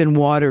not have been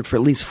watered for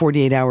at least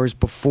 48 hours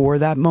before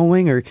that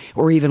mowing,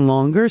 or even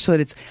longer, so that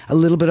it's a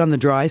little bit on the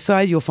dry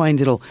side. You'll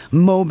find it'll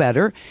mow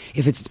better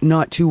if it's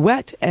not too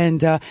wet.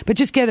 And but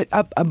just get it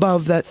up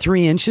above that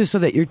 3 inches so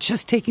that you're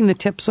just taking the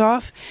tips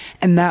off,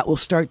 and that will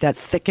start that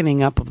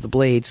thickening up of the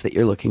blades that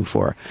you're looking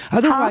for.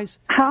 Otherwise,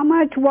 How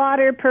much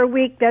water per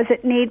week does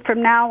it need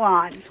from now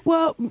on?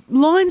 well,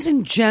 lawns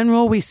in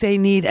general, we say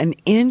need 1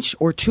 inch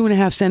or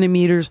 2.5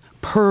 centimeters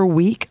per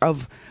week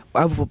of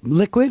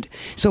liquid.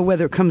 So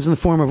whether it comes in the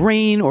form of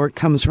rain or it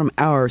comes from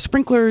our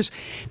sprinklers,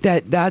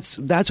 that's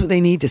what they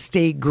need to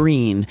stay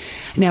green.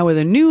 Now with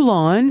a new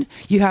lawn,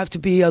 you have to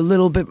be a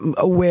little bit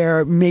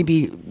aware,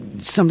 maybe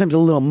sometimes a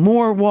little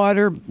more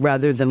water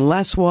rather than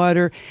less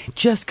water,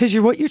 just because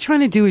what you're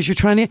trying to do is you're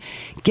trying to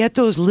get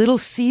those little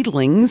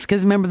seedlings,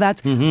 because remember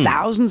that's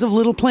thousands of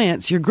little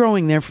plants you're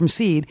growing there from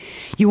seed.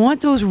 You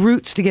want those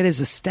roots to get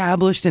as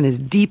established and as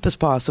deep as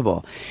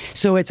possible.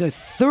 So it's a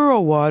thorough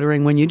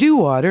watering when you do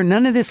water.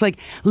 None of this like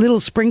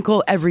little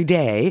sprinkle every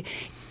day.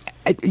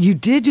 You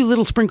did do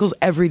little sprinkles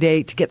every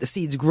day to get the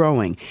seeds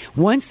growing.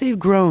 Once they've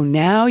grown,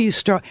 now you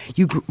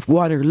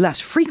water less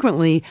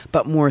frequently,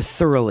 but more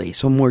thoroughly,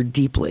 so more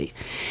deeply.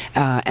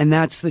 And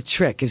that's the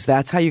trick,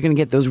 that's how you're going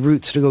to get those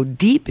roots to go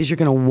deep, is you're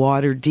going to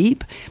water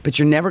deep, but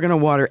you're never going to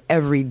water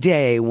every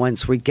day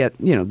once we get,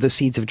 the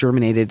seeds have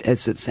germinated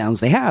as it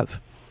sounds they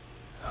have.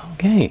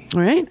 Okay.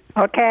 All right.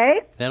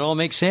 Okay. That all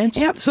makes sense?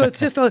 Yep. So it's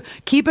just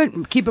keep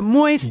it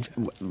moist,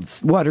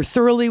 water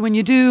thoroughly when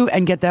you do,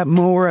 and get that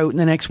mower out in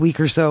the next week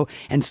or so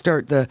and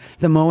start the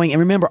mowing. And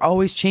remember,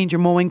 always change your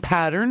mowing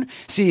pattern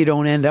so you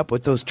don't end up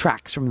with those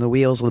tracks from the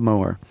wheels of the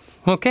mower.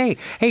 Okay.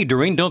 Hey,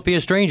 Doreen, don't be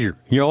a stranger.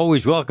 You're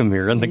always welcome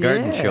here on The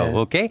Garden Yeah. Show,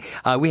 okay?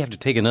 We have to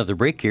take another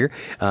break here,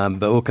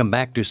 but we'll come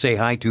back to say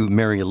hi to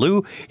Mary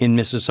Lou in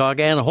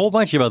Mississauga and a whole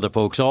bunch of other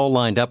folks all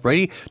lined up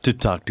ready to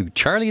talk to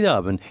Charlie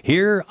Dobbin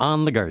here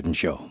on The Garden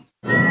Show.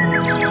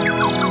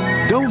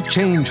 Don't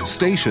change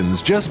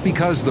stations just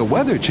because the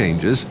weather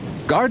changes.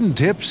 Garden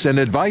tips and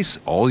advice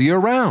all year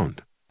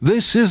round.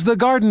 This is The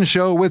Garden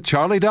Show with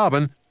Charlie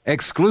Dobbin,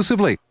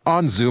 exclusively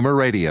on Zoomer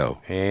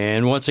Radio.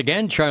 And once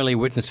again, Charlie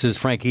witnesses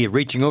Frankie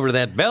reaching over to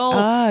that bell.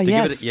 to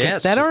Yes. Give it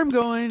Get that arm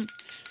going.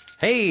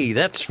 Hey,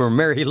 that's for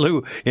Mary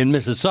Lou in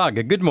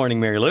Mississauga. Good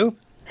morning, Mary Lou.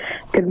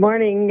 Good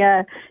morning,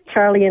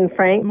 Charlie and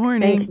Frank.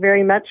 Morning. Thank you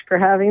very much for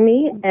having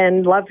me,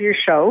 and love your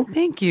show.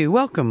 Thank you.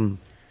 Welcome.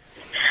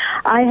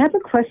 I have a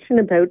question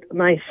about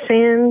my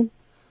sand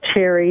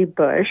cherry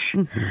bush.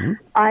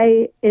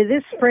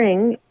 This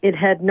spring, it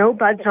had no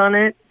buds on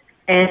it,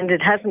 and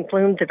it hasn't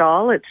bloomed at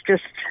all. It's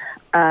just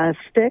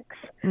sticks.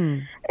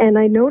 And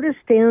I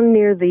noticed down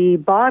near the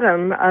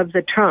bottom of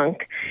the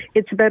trunk,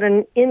 it's about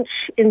 1 inch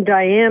in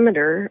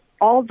diameter,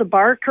 all the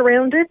bark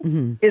around it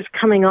is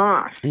coming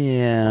off.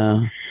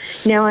 Yeah.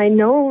 Now, I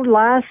know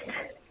last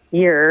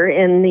year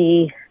in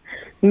the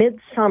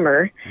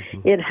midsummer,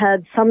 it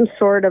had some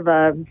sort of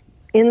a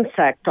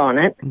insect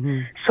on it.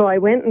 So I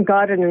went and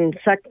got an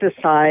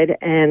insecticide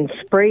and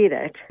sprayed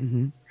it.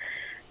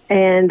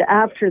 And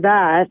after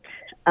that,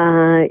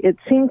 it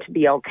seemed to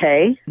be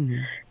okay.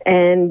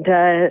 And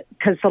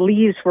because the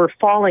leaves were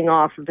falling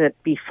off of it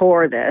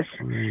before this.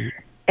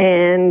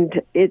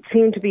 And it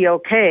seemed to be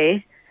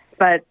okay.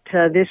 But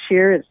this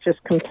year, it's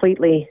just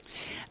completely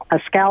a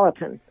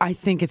skeleton. I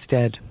think it's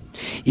dead.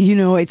 You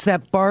know, it's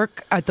that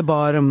bark at the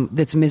bottom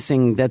that's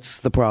missing.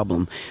 That's the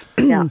problem.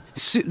 Yeah.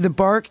 So the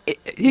bark,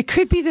 it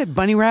could be that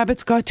bunny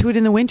rabbits got to it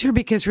in the winter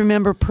because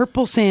remember,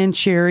 purple sand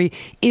cherry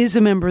is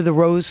a member of the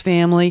rose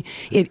family.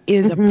 It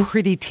is a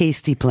pretty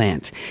tasty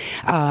plant.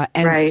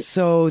 And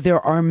so there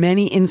are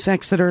many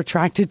insects that are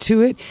attracted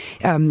to it.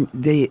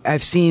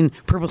 I've seen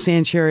purple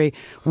sand cherry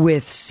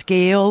with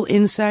scale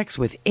insects,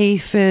 with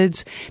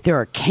aphids. There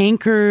are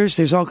cankers.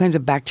 There's all kinds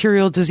of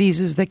bacterial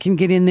diseases that can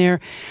get in there.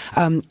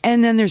 And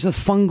then there's the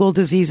fungal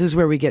diseases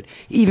where we get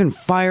even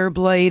fire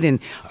blight, and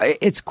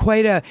it's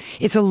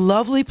a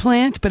lovely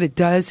plant, but it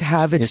does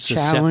have its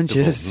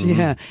challenges.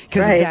 Yeah,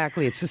 because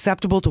exactly, it's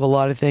susceptible to a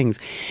lot of things.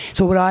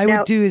 So what I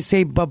would do is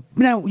say,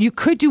 now you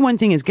could do one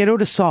thing is get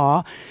out a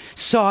saw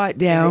it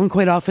down.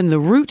 Quite often the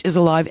root is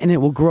alive and it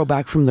will grow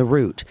back from the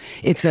root.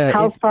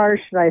 How far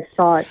should I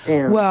saw it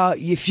down? Well,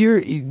 if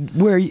you're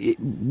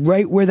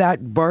right where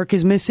that bark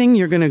is missing,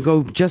 you're going to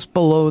go just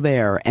below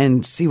there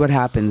and see what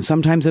happens.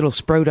 Sometimes it'll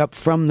sprout up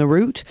from the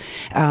root,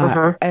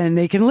 and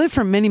they can live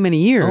for many, many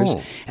years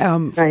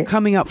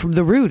coming up from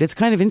the root. It's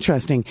kind of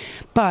interesting,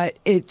 but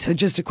it's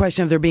just a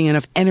question of there being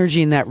enough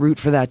energy in that root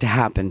for that to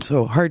happen.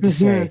 So hard to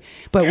say.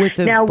 But with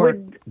the bark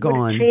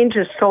gone, would change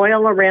of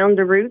soil around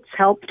the roots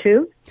help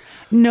too?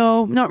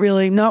 No, not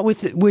really. Not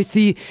with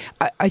the.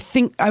 I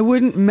think I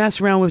wouldn't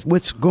mess around with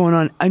what's going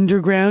on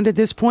underground at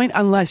this point,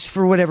 unless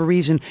for whatever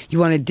reason you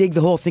want to dig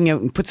the whole thing out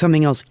and put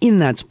something else in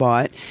that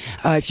spot.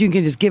 If you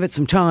can just give it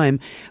some time,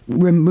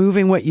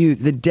 removing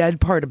the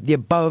dead part of the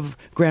above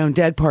ground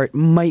dead part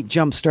might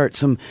jumpstart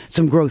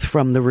some growth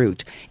from the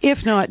root.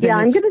 If not, then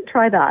I'm going to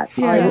try that.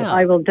 Yeah.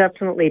 I will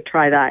definitely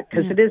try that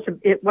because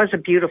it was a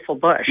beautiful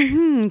bush.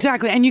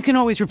 Exactly, and you can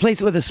always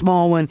replace it with a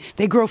small one.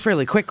 They grow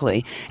fairly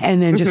quickly,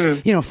 and then just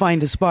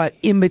find a spot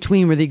in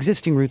between where the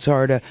existing roots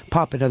are to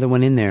pop another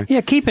one in there.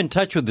 Yeah, keep in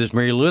touch with us,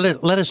 Mary Lou.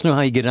 Let us know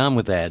how you get on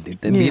with that.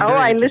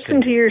 I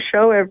listen to your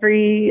show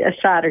every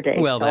Saturday.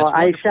 Well, so that's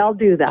I shall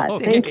do that. Oh,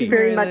 Thank you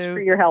very much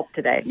for your help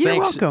today. You're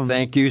welcome.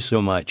 Thank you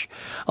so much.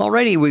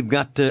 Alrighty, we've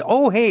got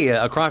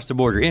across the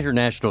border,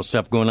 international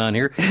stuff going on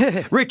here.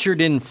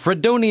 Richard in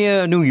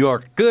Fredonia, New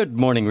York. Good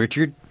morning,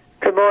 Richard.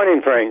 Good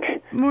morning, Frank.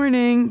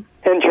 Morning.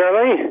 And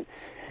Charlie?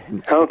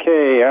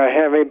 Okay, I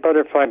have a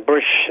butterfly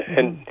bush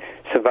and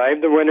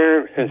survived the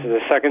winter. This is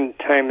the second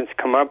time it's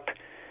come up,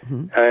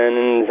 and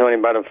it's only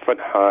about a foot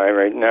high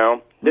right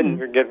now.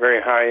 Didn't get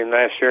very high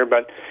last year,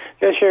 but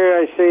this year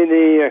I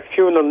see a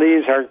few of the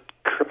leaves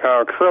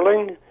are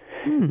curling,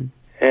 and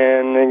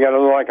they got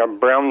like a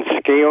brown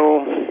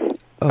scale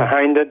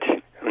behind it.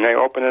 When I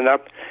open it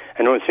up,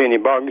 I don't see any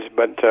bugs,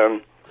 but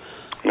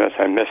unless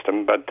I missed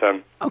them. But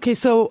okay,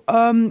 so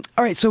all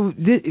right, so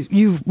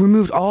you've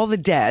removed all the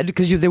dead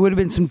because there would have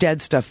been some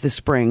dead stuff this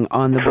spring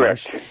on the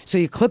bush. So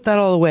you clip that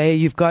all away.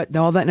 You've got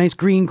all that nice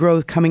green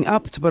growth coming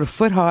up. It's about a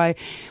foot high.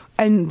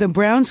 And the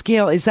brown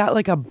scale, is that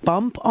like a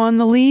bump on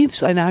the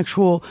leaves, an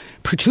actual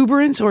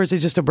protuberance, or is it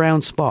just a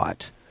brown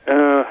spot?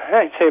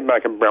 I'd say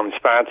like a brown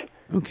spot.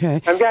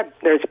 Okay.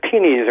 There's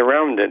peonies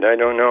around it. I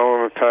don't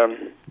know if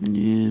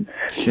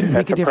shouldn't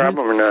make a difference.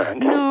 Problem or not.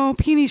 No,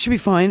 peonies should be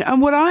fine.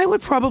 And what I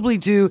would probably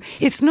do,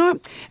 it's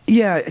not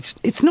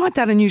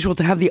that unusual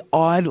to have the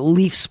odd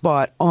leaf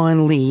spot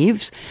on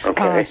leaves.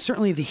 Okay.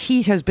 Certainly the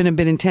heat has been a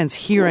bit intense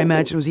here. I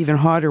imagine it was even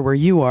hotter where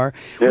you are.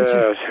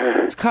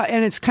 Yes.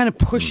 It's kind of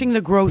pushing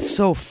the growth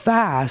so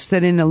fast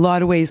that in a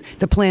lot of ways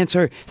the plants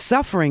are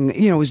suffering.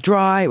 You know, it was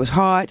dry, it was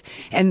hot,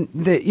 and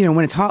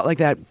when it's hot like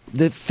that,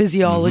 the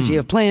physiology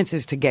of plants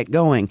is to get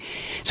going.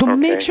 So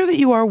make sure that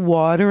you are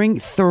watering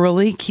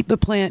thoroughly. Keep the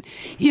plant,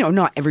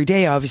 not every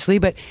day, obviously,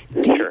 but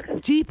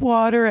deep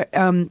water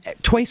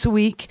twice a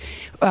week.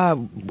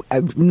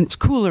 It's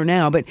cooler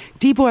now, but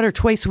deep water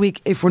twice a week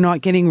if we're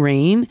not getting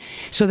rain,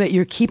 so that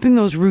you're keeping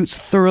those roots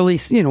thoroughly,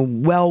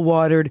 well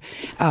watered,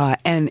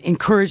 and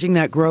encouraging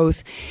that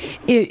growth.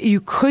 You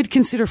could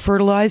consider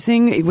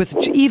fertilizing with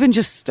even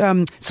just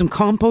some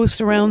compost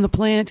around the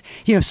plant,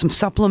 some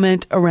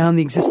supplement around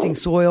the existing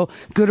soil.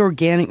 Good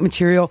organic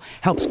material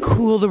helps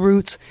cool the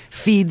roots,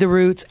 feed the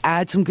roots,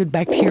 add some good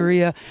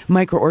bacteria,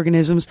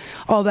 microorganisms.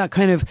 All that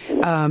kind of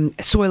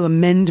soil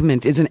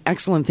amendment is an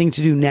excellent thing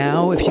to do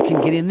now if you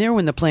can get in there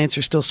when the plants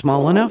are still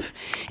small enough,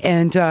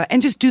 and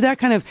just do that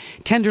kind of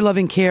tender,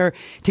 loving care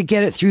to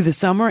get it through the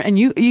summer. And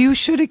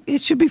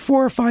it should be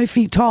 4 or 5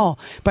 feet tall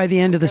by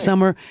the end of the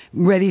summer,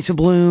 ready to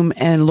bloom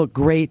and look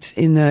great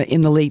in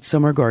the late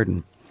summer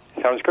garden.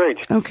 Sounds great.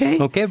 Okay.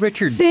 Okay,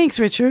 Richard. Thanks,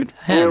 Richard.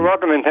 You're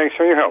welcome, and thanks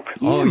for your help.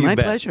 Yeah, you my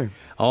bet. pleasure.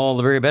 All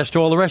the very best to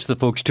all the rest of the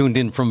folks tuned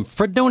in from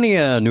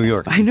Fredonia, New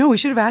York. I know. We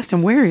should have asked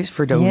him where is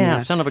Fredonia. Yeah,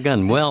 son of a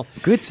gun. Well,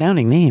 good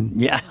sounding name.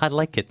 Yeah, I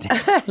like it.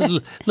 It's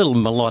a little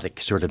melodic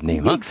sort of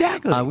name. Huh?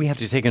 Exactly. We have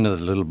to take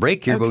another little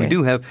break here, but we Okay.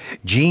 do have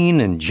Jean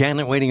and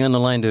Janet waiting on the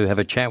line to have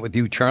a chat with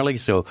you, Charlie.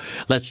 So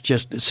let's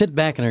just sit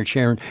back in our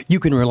chair and you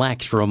can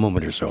relax for a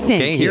moment or so.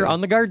 Thank Okay, you. here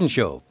on The Garden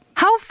Show.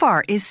 How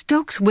far is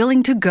Stokes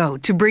willing to go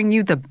to bring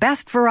you the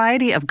best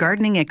variety of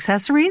gardening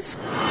accessories?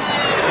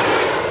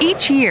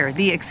 Each year,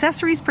 the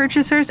accessories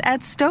purchasers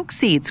at Stokes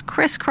Seeds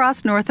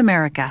crisscross North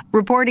America,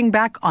 reporting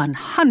back on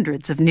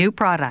hundreds of new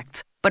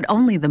products. But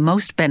only the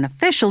most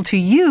beneficial to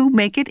you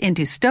make it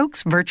into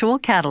Stokes' virtual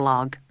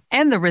catalog.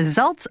 And the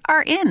results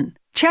are in.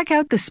 Check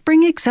out the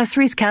Spring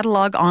Accessories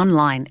catalog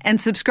online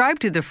and subscribe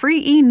to the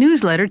free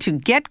e-newsletter to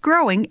get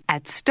growing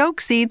at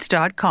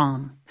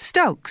stokeseeds.com.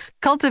 Stokes,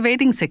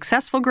 cultivating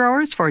successful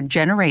growers for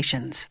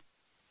generations.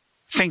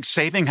 Think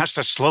saving has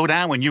to slow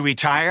down when you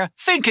retire?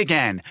 Think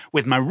again.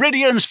 With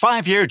Meridian's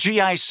 5-year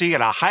GIC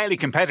at a highly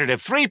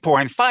competitive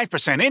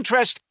 3.5%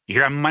 interest,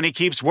 your money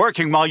keeps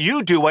working while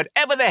you do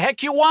whatever the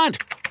heck you want.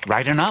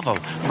 Write a novel,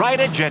 ride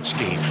a jet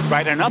ski,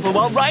 write a novel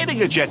while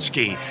riding a jet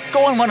ski.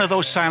 Go on one of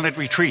those silent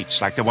retreats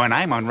like the one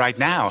I'm on right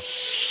now.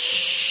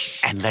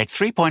 And let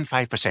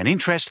 3.5%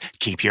 interest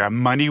keep your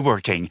money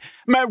working.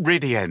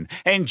 Meridian,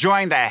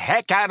 enjoying the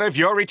heck out of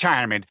your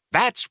retirement.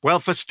 That's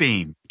Wealth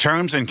Esteem.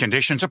 Terms and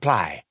conditions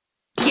apply.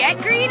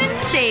 Get green and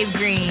save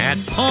green. At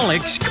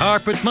Pollock's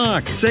Carpet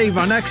Mart. Save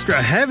on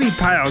extra heavy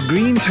pile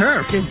green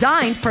turf.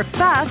 Designed for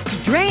fast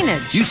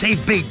drainage. You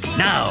save big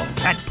now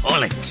at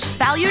Pollock's.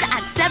 Valued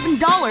at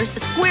 $7 a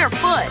square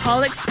foot.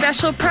 Pollock's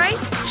special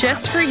price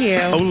just for you.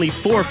 Only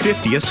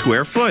 $4.50 a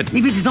square foot.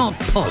 If it's not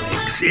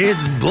Pollock's,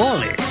 it's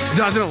Bollocks.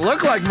 Doesn't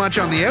look like much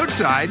on the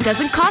outside.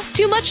 Doesn't cost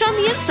too much on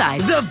the inside.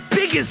 The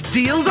biggest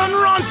deals on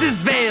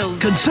Roncesvalles.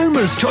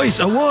 Consumer's Choice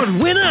Award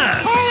winner.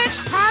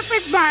 Pollock's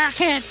Carpet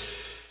Market.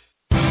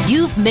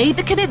 You've made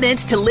the commitment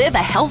to live a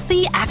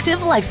healthy,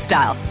 active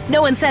lifestyle.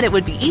 No one said it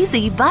would be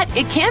easy, but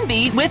it can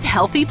be with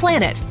Healthy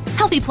Planet.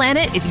 Healthy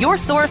Planet is your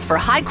source for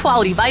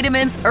high-quality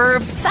vitamins,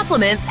 herbs,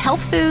 supplements,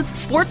 health foods,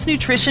 sports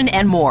nutrition,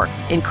 and more,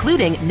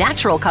 including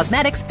natural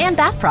cosmetics and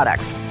bath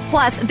products.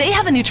 Plus, they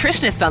have a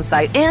nutritionist on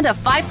site and a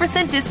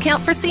 5%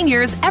 discount for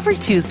seniors every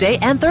Tuesday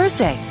and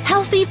Thursday.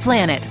 Healthy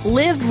Planet.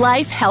 Live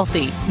life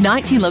healthy.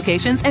 19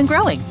 locations and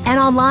growing. And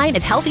online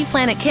at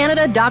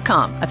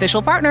healthyplanetcanada.com.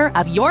 Official partner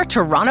of your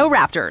Toronto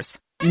Raptors.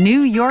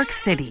 New York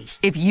City.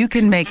 If you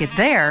can make it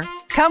there,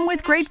 come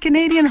with Great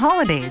Canadian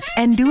Holidays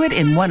and do it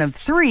in one of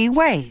 3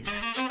 ways.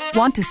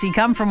 Want to see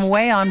Come From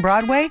Away on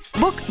Broadway?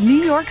 Book New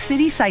York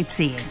City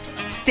sightseeing.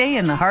 Stay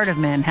in the heart of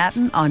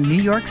Manhattan on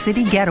New York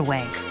City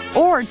Getaway.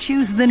 Or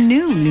choose the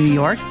new New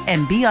York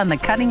and be on the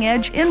cutting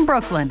edge in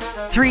Brooklyn.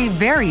 3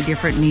 very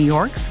different New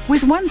Yorks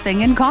with one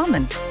thing in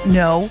common: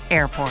 no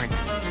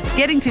airports.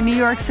 Getting to New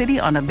York City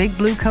on a big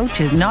blue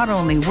coach is not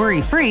only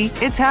worry-free,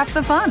 it's half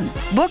the fun.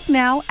 Book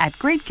now at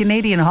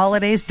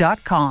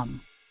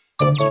greatcanadianholidays.com.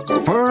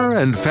 Fur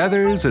and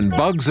feathers and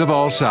bugs of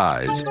all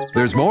size.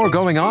 There's more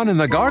going on in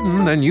the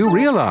garden than you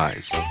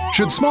realize.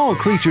 Should small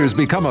creatures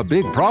become a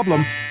big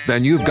problem,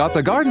 then you've got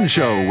The Garden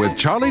Show with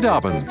Charlie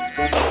Dobbin.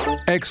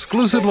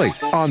 Exclusively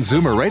on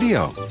Zoomer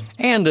Radio.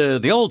 And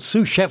the old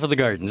sous chef of the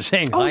garden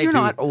saying Oh, hi you're to...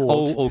 not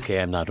old. Oh,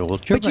 okay, I'm not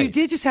old. You're But you right.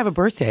 did just have a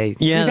birthday.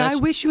 Yeah, Did I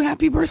that's- wish you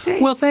happy birthday?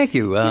 Well, thank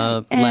you.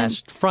 And-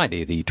 Last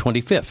Friday, the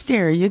 25th.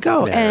 There you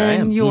go. There I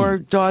am. And your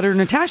daughter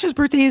Natasha's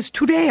birthday is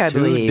today, I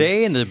believe.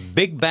 Today and the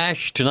Big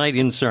Bash tonight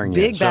in Sarnia.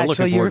 Big so bash.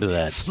 looking so forward you to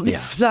that.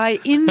 fly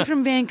in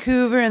from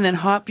Vancouver and then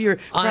hop your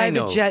I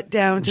know. private jet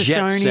down to Jet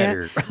Sarnia.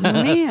 setter.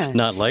 Man,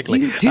 Not likely.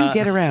 You do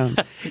get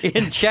around.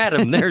 In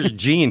Chatham, there's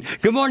Jean.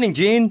 Good morning,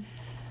 Jean.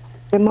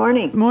 Good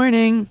morning.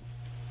 Morning.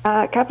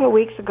 A couple of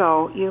weeks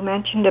ago, you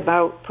mentioned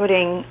about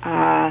putting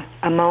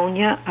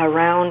ammonia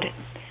around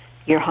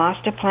your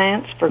hosta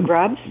plants for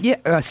grubs.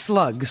 Yeah,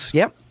 slugs.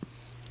 Yep.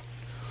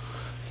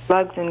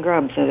 Slugs and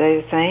grubs, are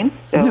they the same?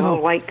 The No.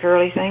 little white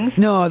curly things?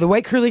 No, the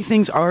white curly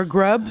things are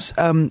grubs,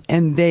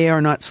 and they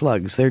are not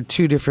slugs. They're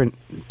two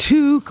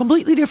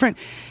completely different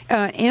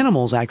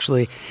animals,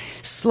 actually.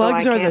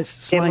 Slugs So I are the can't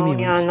slimy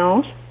ammonia ones. on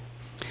those?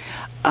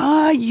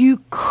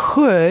 You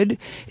could.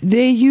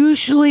 They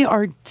usually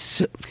are.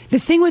 The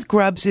thing with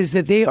grubs is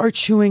that they are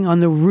chewing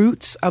on the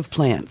roots of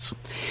plants.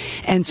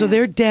 And so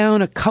they're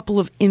down a couple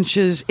of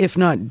inches, if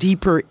not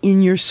deeper,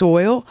 in your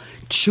soil,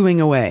 chewing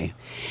away.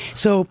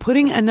 So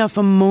putting enough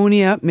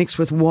ammonia mixed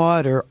with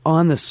water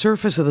on the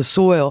surface of the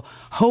soil,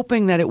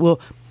 hoping that it will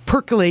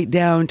percolate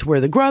down to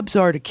where the grubs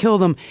are to kill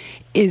them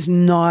is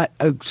not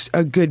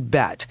a good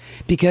bet,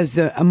 because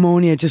the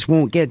ammonia just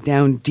won't get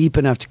down deep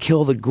enough to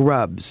kill the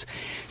grubs.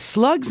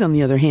 Slugs, on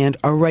the other hand,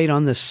 are right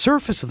on the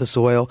surface of the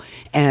soil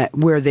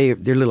where their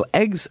little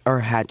eggs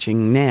are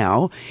hatching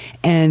now,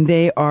 and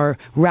they are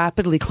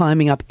rapidly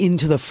climbing up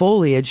into the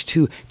foliage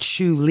to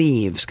chew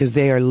leaves, because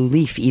they are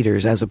leaf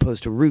eaters as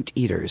opposed to root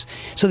eaters.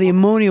 So the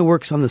ammonia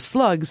works on the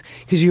slugs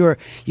because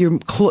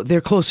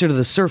they're closer to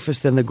the surface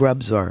than the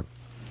grubs are.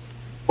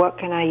 What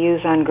can I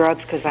use on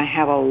grubs? Because I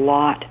have a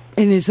lot.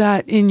 And is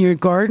that in your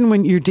garden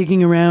when you're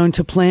digging around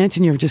to plant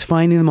and you're just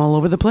finding them all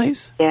over the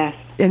place? Yes.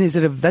 And is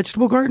it a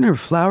vegetable garden or a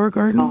flower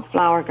garden? Oh,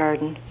 flower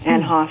garden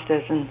and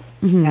hostas and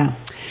yeah.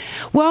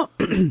 Well,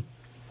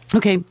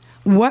 okay.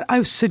 What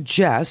I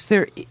suggest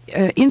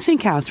in St.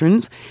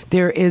 Catharines,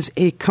 there is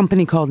a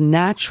company called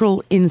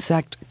Natural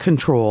Insect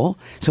Control.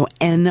 So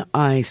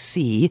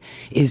NIC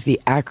is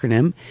the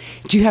acronym.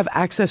 Do you have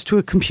access to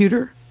a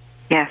computer?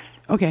 Yes.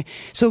 Okay,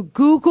 so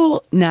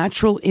Google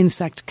Natural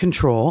Insect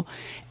Control,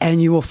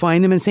 and you will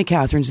find them in St.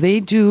 Catharines.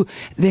 They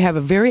have a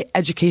very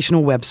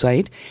educational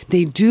website.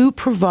 They do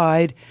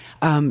provide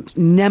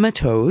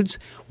nematodes,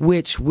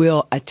 which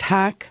will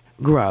attack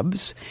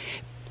grubs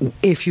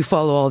if you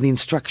follow all the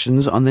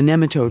instructions on the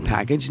nematode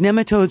package.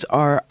 Nematodes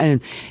are,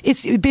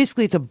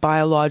 it's a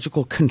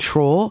biological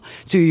control.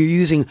 So you're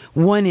using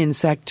one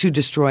insect to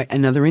destroy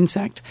another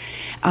insect.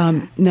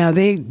 Now,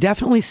 they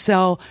definitely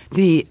sell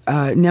the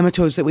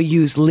nematodes that we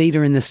use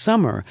later in the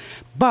summer.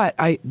 But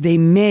they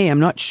may, I'm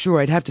not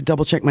sure, I'd have to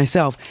double check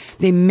myself,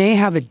 they may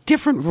have a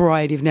different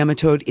variety of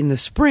nematode in the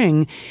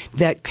spring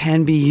that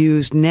can be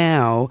used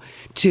now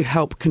to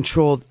help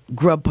control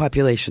grub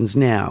populations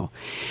now.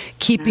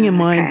 Keeping in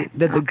mind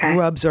that the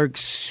grubs are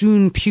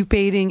soon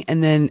pupating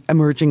and then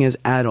emerging as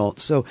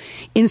adults. So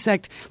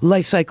insect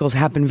life cycles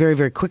happen very,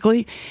 very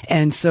quickly.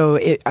 And so,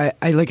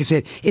 like I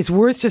said, it's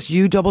worth just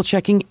you double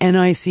checking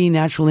NIC,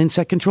 Natural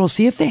Insect Control.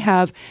 See if they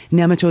have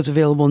nematodes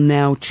available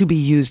now to be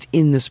used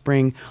in the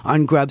spring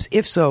on grubs.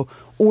 If so,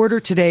 order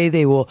today.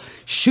 They will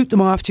shoot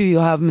them off to you.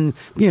 You'll have them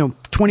in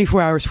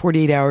 24 hours,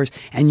 48 hours,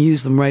 and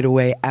use them right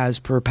away as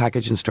per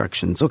package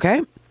instructions.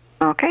 Okay?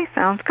 Okay,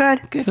 sounds good.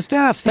 Good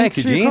stuff. Thank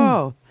you, for your Jean.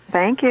 call.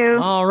 Thank you.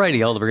 All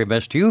righty. All the very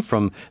best to you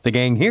from the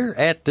gang here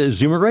at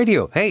Zoomer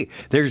Radio. Hey,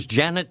 there's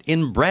Janet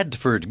in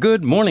Bradford.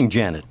 Good morning,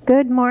 Janet.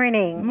 Good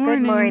morning.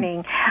 Good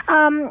morning.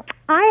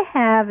 I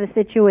have a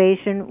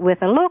situation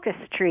with a locust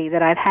tree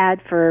that I've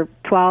had for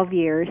 12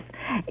 years.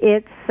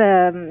 It's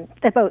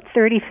about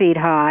 30 feet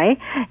high.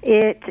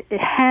 It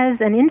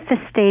has an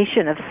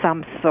infestation of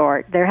some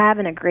sort. They're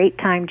having a great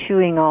time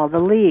chewing all the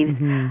leaves.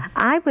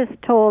 I was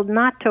told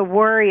not to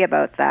worry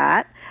about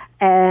that,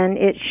 and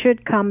it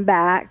should come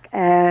back,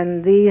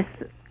 and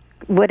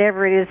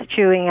whatever it is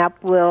chewing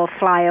up will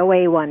fly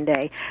away one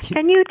day.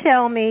 Can you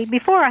tell me,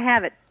 before I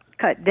have it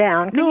cut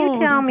down, can you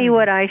tell me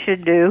what I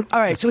should do? All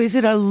right, so is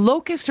it a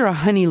locust or a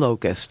honey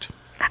locust?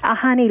 A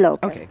honey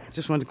locust. Okay,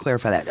 just wanted to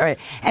clarify that. All right,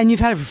 and you've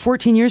had it for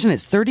 14 years and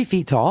it's 30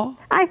 feet tall?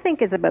 I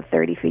think it's about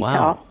 30 feet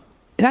tall.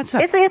 It's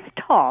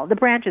tall. The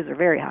branches are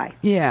very high.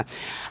 Yeah.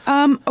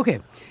 Okay.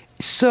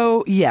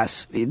 So,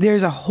 yes,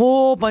 there's a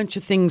whole bunch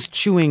of things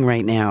chewing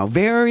right now.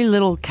 Very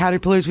little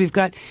caterpillars. We've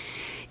got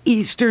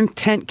eastern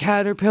tent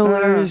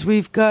caterpillars.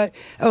 We've got,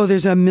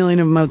 there's a million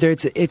of them out there.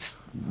 It's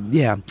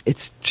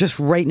just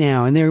right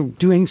now. And they're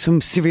doing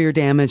some severe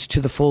damage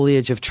to the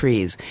foliage of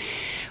trees.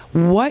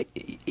 What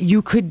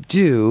you could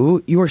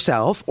do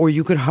yourself, or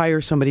you could hire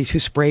somebody to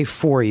spray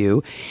for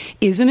you,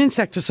 is an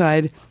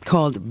insecticide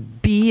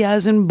called B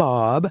as in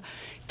Bob,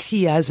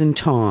 T as in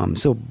Tom.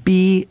 So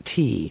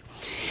BT.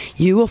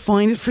 You will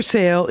find it for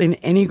sale in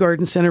any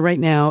garden center right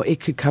now.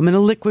 It could come in a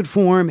liquid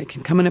form. It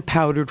can come in a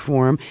powdered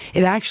form.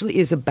 It actually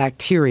is a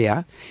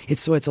bacteria.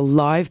 It's a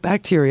live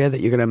bacteria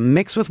that you're going to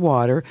mix with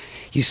water.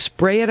 You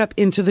spray it up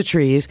into the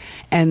trees,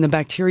 and the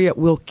bacteria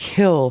will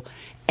kill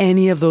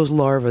any of those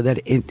larvae that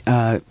it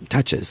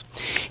touches.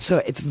 So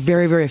it's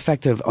very, very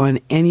effective on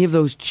any of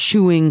those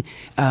chewing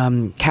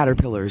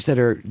caterpillars that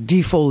are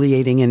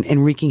defoliating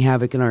and wreaking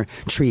havoc in our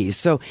trees.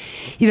 So,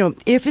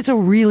 if it's a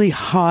really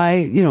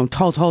high,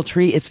 tall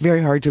tree, it's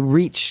very hard to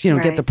reach,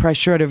 get the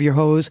pressure out of your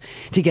hose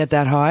to get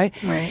that high.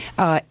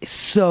 Right.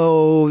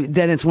 So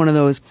then it's one of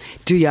those,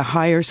 do you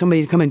hire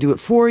somebody to come and do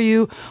it for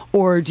you?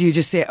 Or do you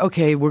just say,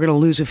 okay, we're going to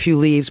lose a few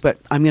leaves, but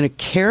I'm going to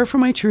care for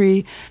my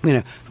tree. I'm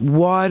going to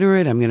water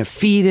it. I'm going to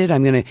feed it.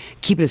 I'm going to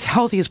keep it as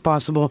healthy as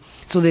possible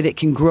so that it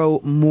can grow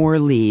more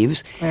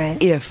leaves.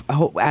 Right. If,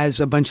 as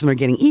a bunch of them are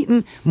getting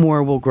eaten,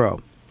 more will grow.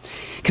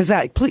 Because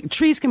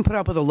trees can put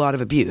up with a lot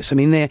of abuse. I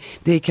mean,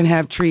 they can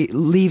have tree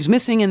leaves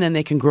missing, and then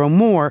they can grow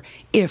more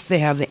if they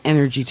have the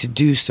energy to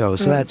do so.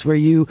 So that's where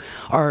you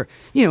are,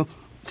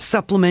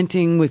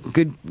 supplementing with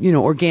good,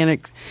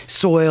 organic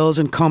soils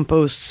and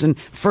composts and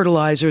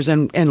fertilizers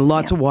and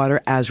lots of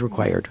water as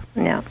required.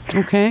 Yeah.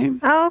 Okay.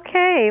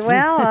 Okay.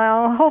 Well,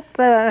 I'll hope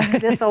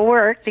this will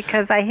work,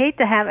 because I hate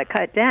to have it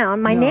cut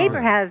down. My neighbor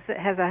has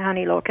a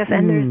honey locust,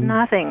 and there's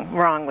nothing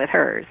wrong with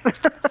hers.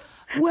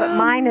 but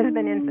mine has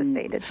been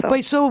infestated.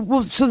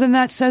 So then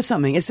that says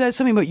something. It says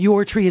something about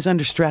your tree is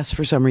under stress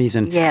for some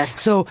reason.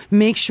 Yes. So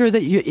make sure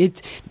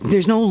that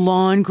there's no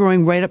lawn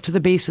growing right up to the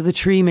base of the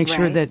tree. Make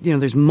sure that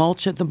there's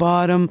mulch at the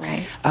bottom.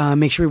 Right.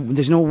 Make sure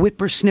there's no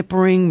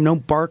whippersnippering, no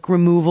bark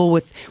removal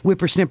with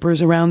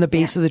whippersnippers around the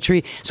base of the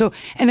tree. So,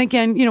 and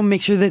again,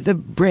 make sure that the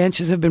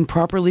branches have been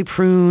properly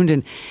pruned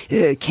and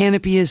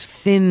canopy is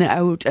thin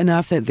out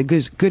enough that the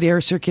good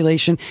air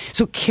circulation.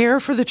 So care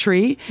for the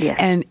tree,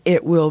 and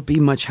it will be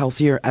much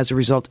healthier as a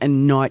result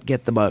and not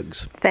get the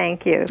bugs.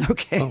 Thank you.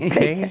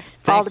 Okay.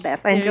 All the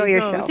best. I enjoy your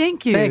show.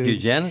 Thank you. Thank you,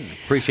 Jen.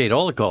 Appreciate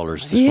all the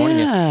callers this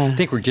morning. I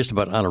think we're just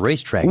about on a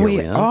racetrack.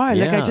 We are. Huh?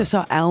 Like I just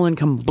saw Alan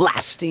come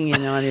blasting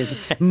in on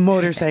his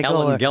motorcycle.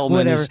 Alan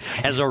Gelman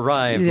has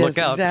arrived. Yes, Look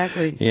out.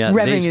 Exactly. Yeah,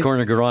 Dave's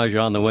Corner Garage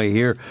on the way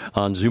here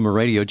on Zoomer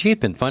Radio. Gee,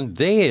 it's been fun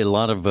today. A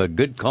lot of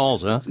good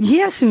calls, huh?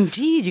 Yes,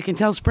 indeed. You can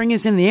tell spring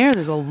is in the air.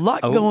 There's a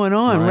lot going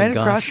on right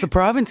across the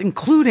province,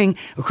 including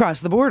across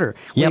the border.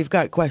 We've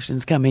got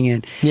questions coming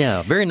in.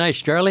 Yeah, very nice,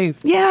 Charlie.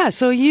 Yeah,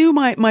 so you,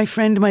 my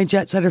friend, my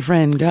jet setter friend,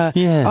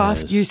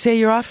 you say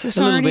you're off to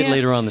Sarnia? A little bit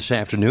later on this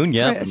afternoon,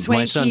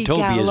 my son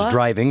Toby is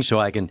driving, so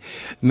I can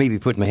maybe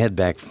put my head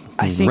back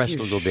and rest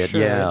a little bit.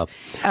 Yeah.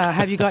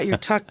 Have you got your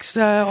tucks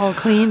all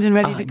cleaned and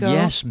ready to go?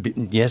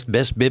 Yes,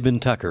 best bib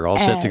and tucker, all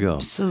set to go.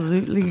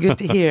 Absolutely good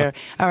to hear.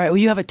 All right, well,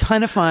 you have a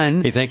ton of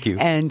fun. Hey, thank you.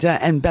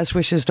 And best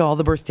wishes to all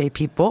the birthday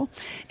people.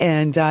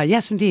 And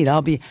yes, indeed,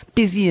 I'll be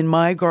busy in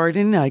my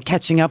garden,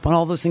 catching up on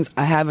all those things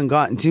I haven't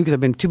gotten to because I've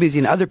been too busy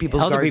in other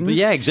people's gardens.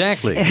 Yeah,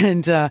 exactly.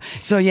 And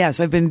so, yes,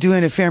 I've been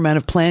doing a fair amount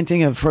of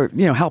planting for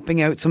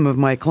helping out some of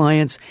my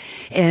clients.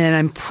 And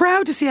I'm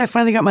proud to see I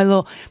finally got my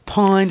little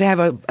pond. I have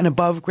an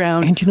above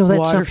ground and that's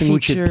water something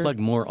feature. We should plug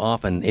more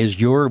often is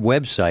your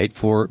website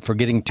for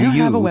getting to I don't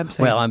you. have a website.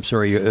 Well, I'm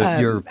sorry,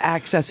 you're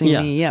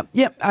accessing me.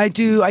 Yep. I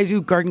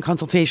do garden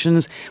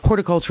consultations,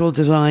 horticultural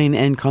design,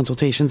 and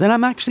consultations. And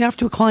I'm actually off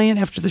to a client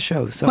after the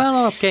show. So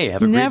well, okay.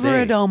 Have a great day. Never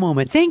a dull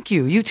moment. Thank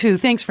you. You too.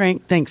 Thanks,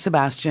 Frank. Thanks,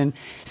 Sebastian.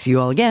 See you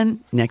all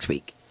again next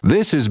week.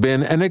 This has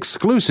been an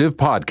exclusive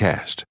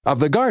podcast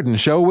of The Garden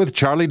Show with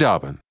Charlie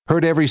Dobbin.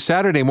 Heard every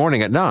Saturday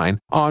morning at 9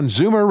 on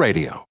Zoomer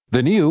Radio,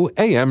 the new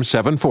AM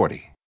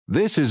 740.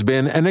 This has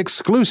been an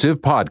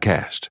exclusive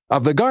podcast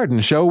of The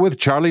Garden Show with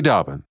Charlie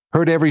Dobbin.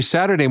 Heard every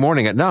Saturday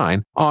morning at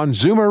 9 on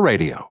Zoomer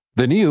Radio,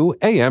 the new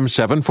AM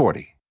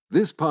 740.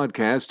 This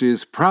podcast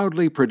is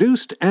proudly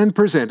produced and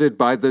presented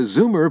by the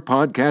Zoomer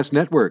Podcast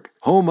Network,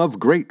 home of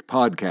great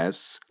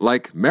podcasts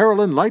like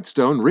Marilyn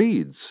Lightstone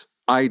Reads,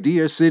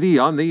 Idea City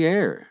on the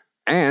Air,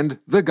 and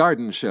The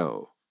Garden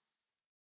Show.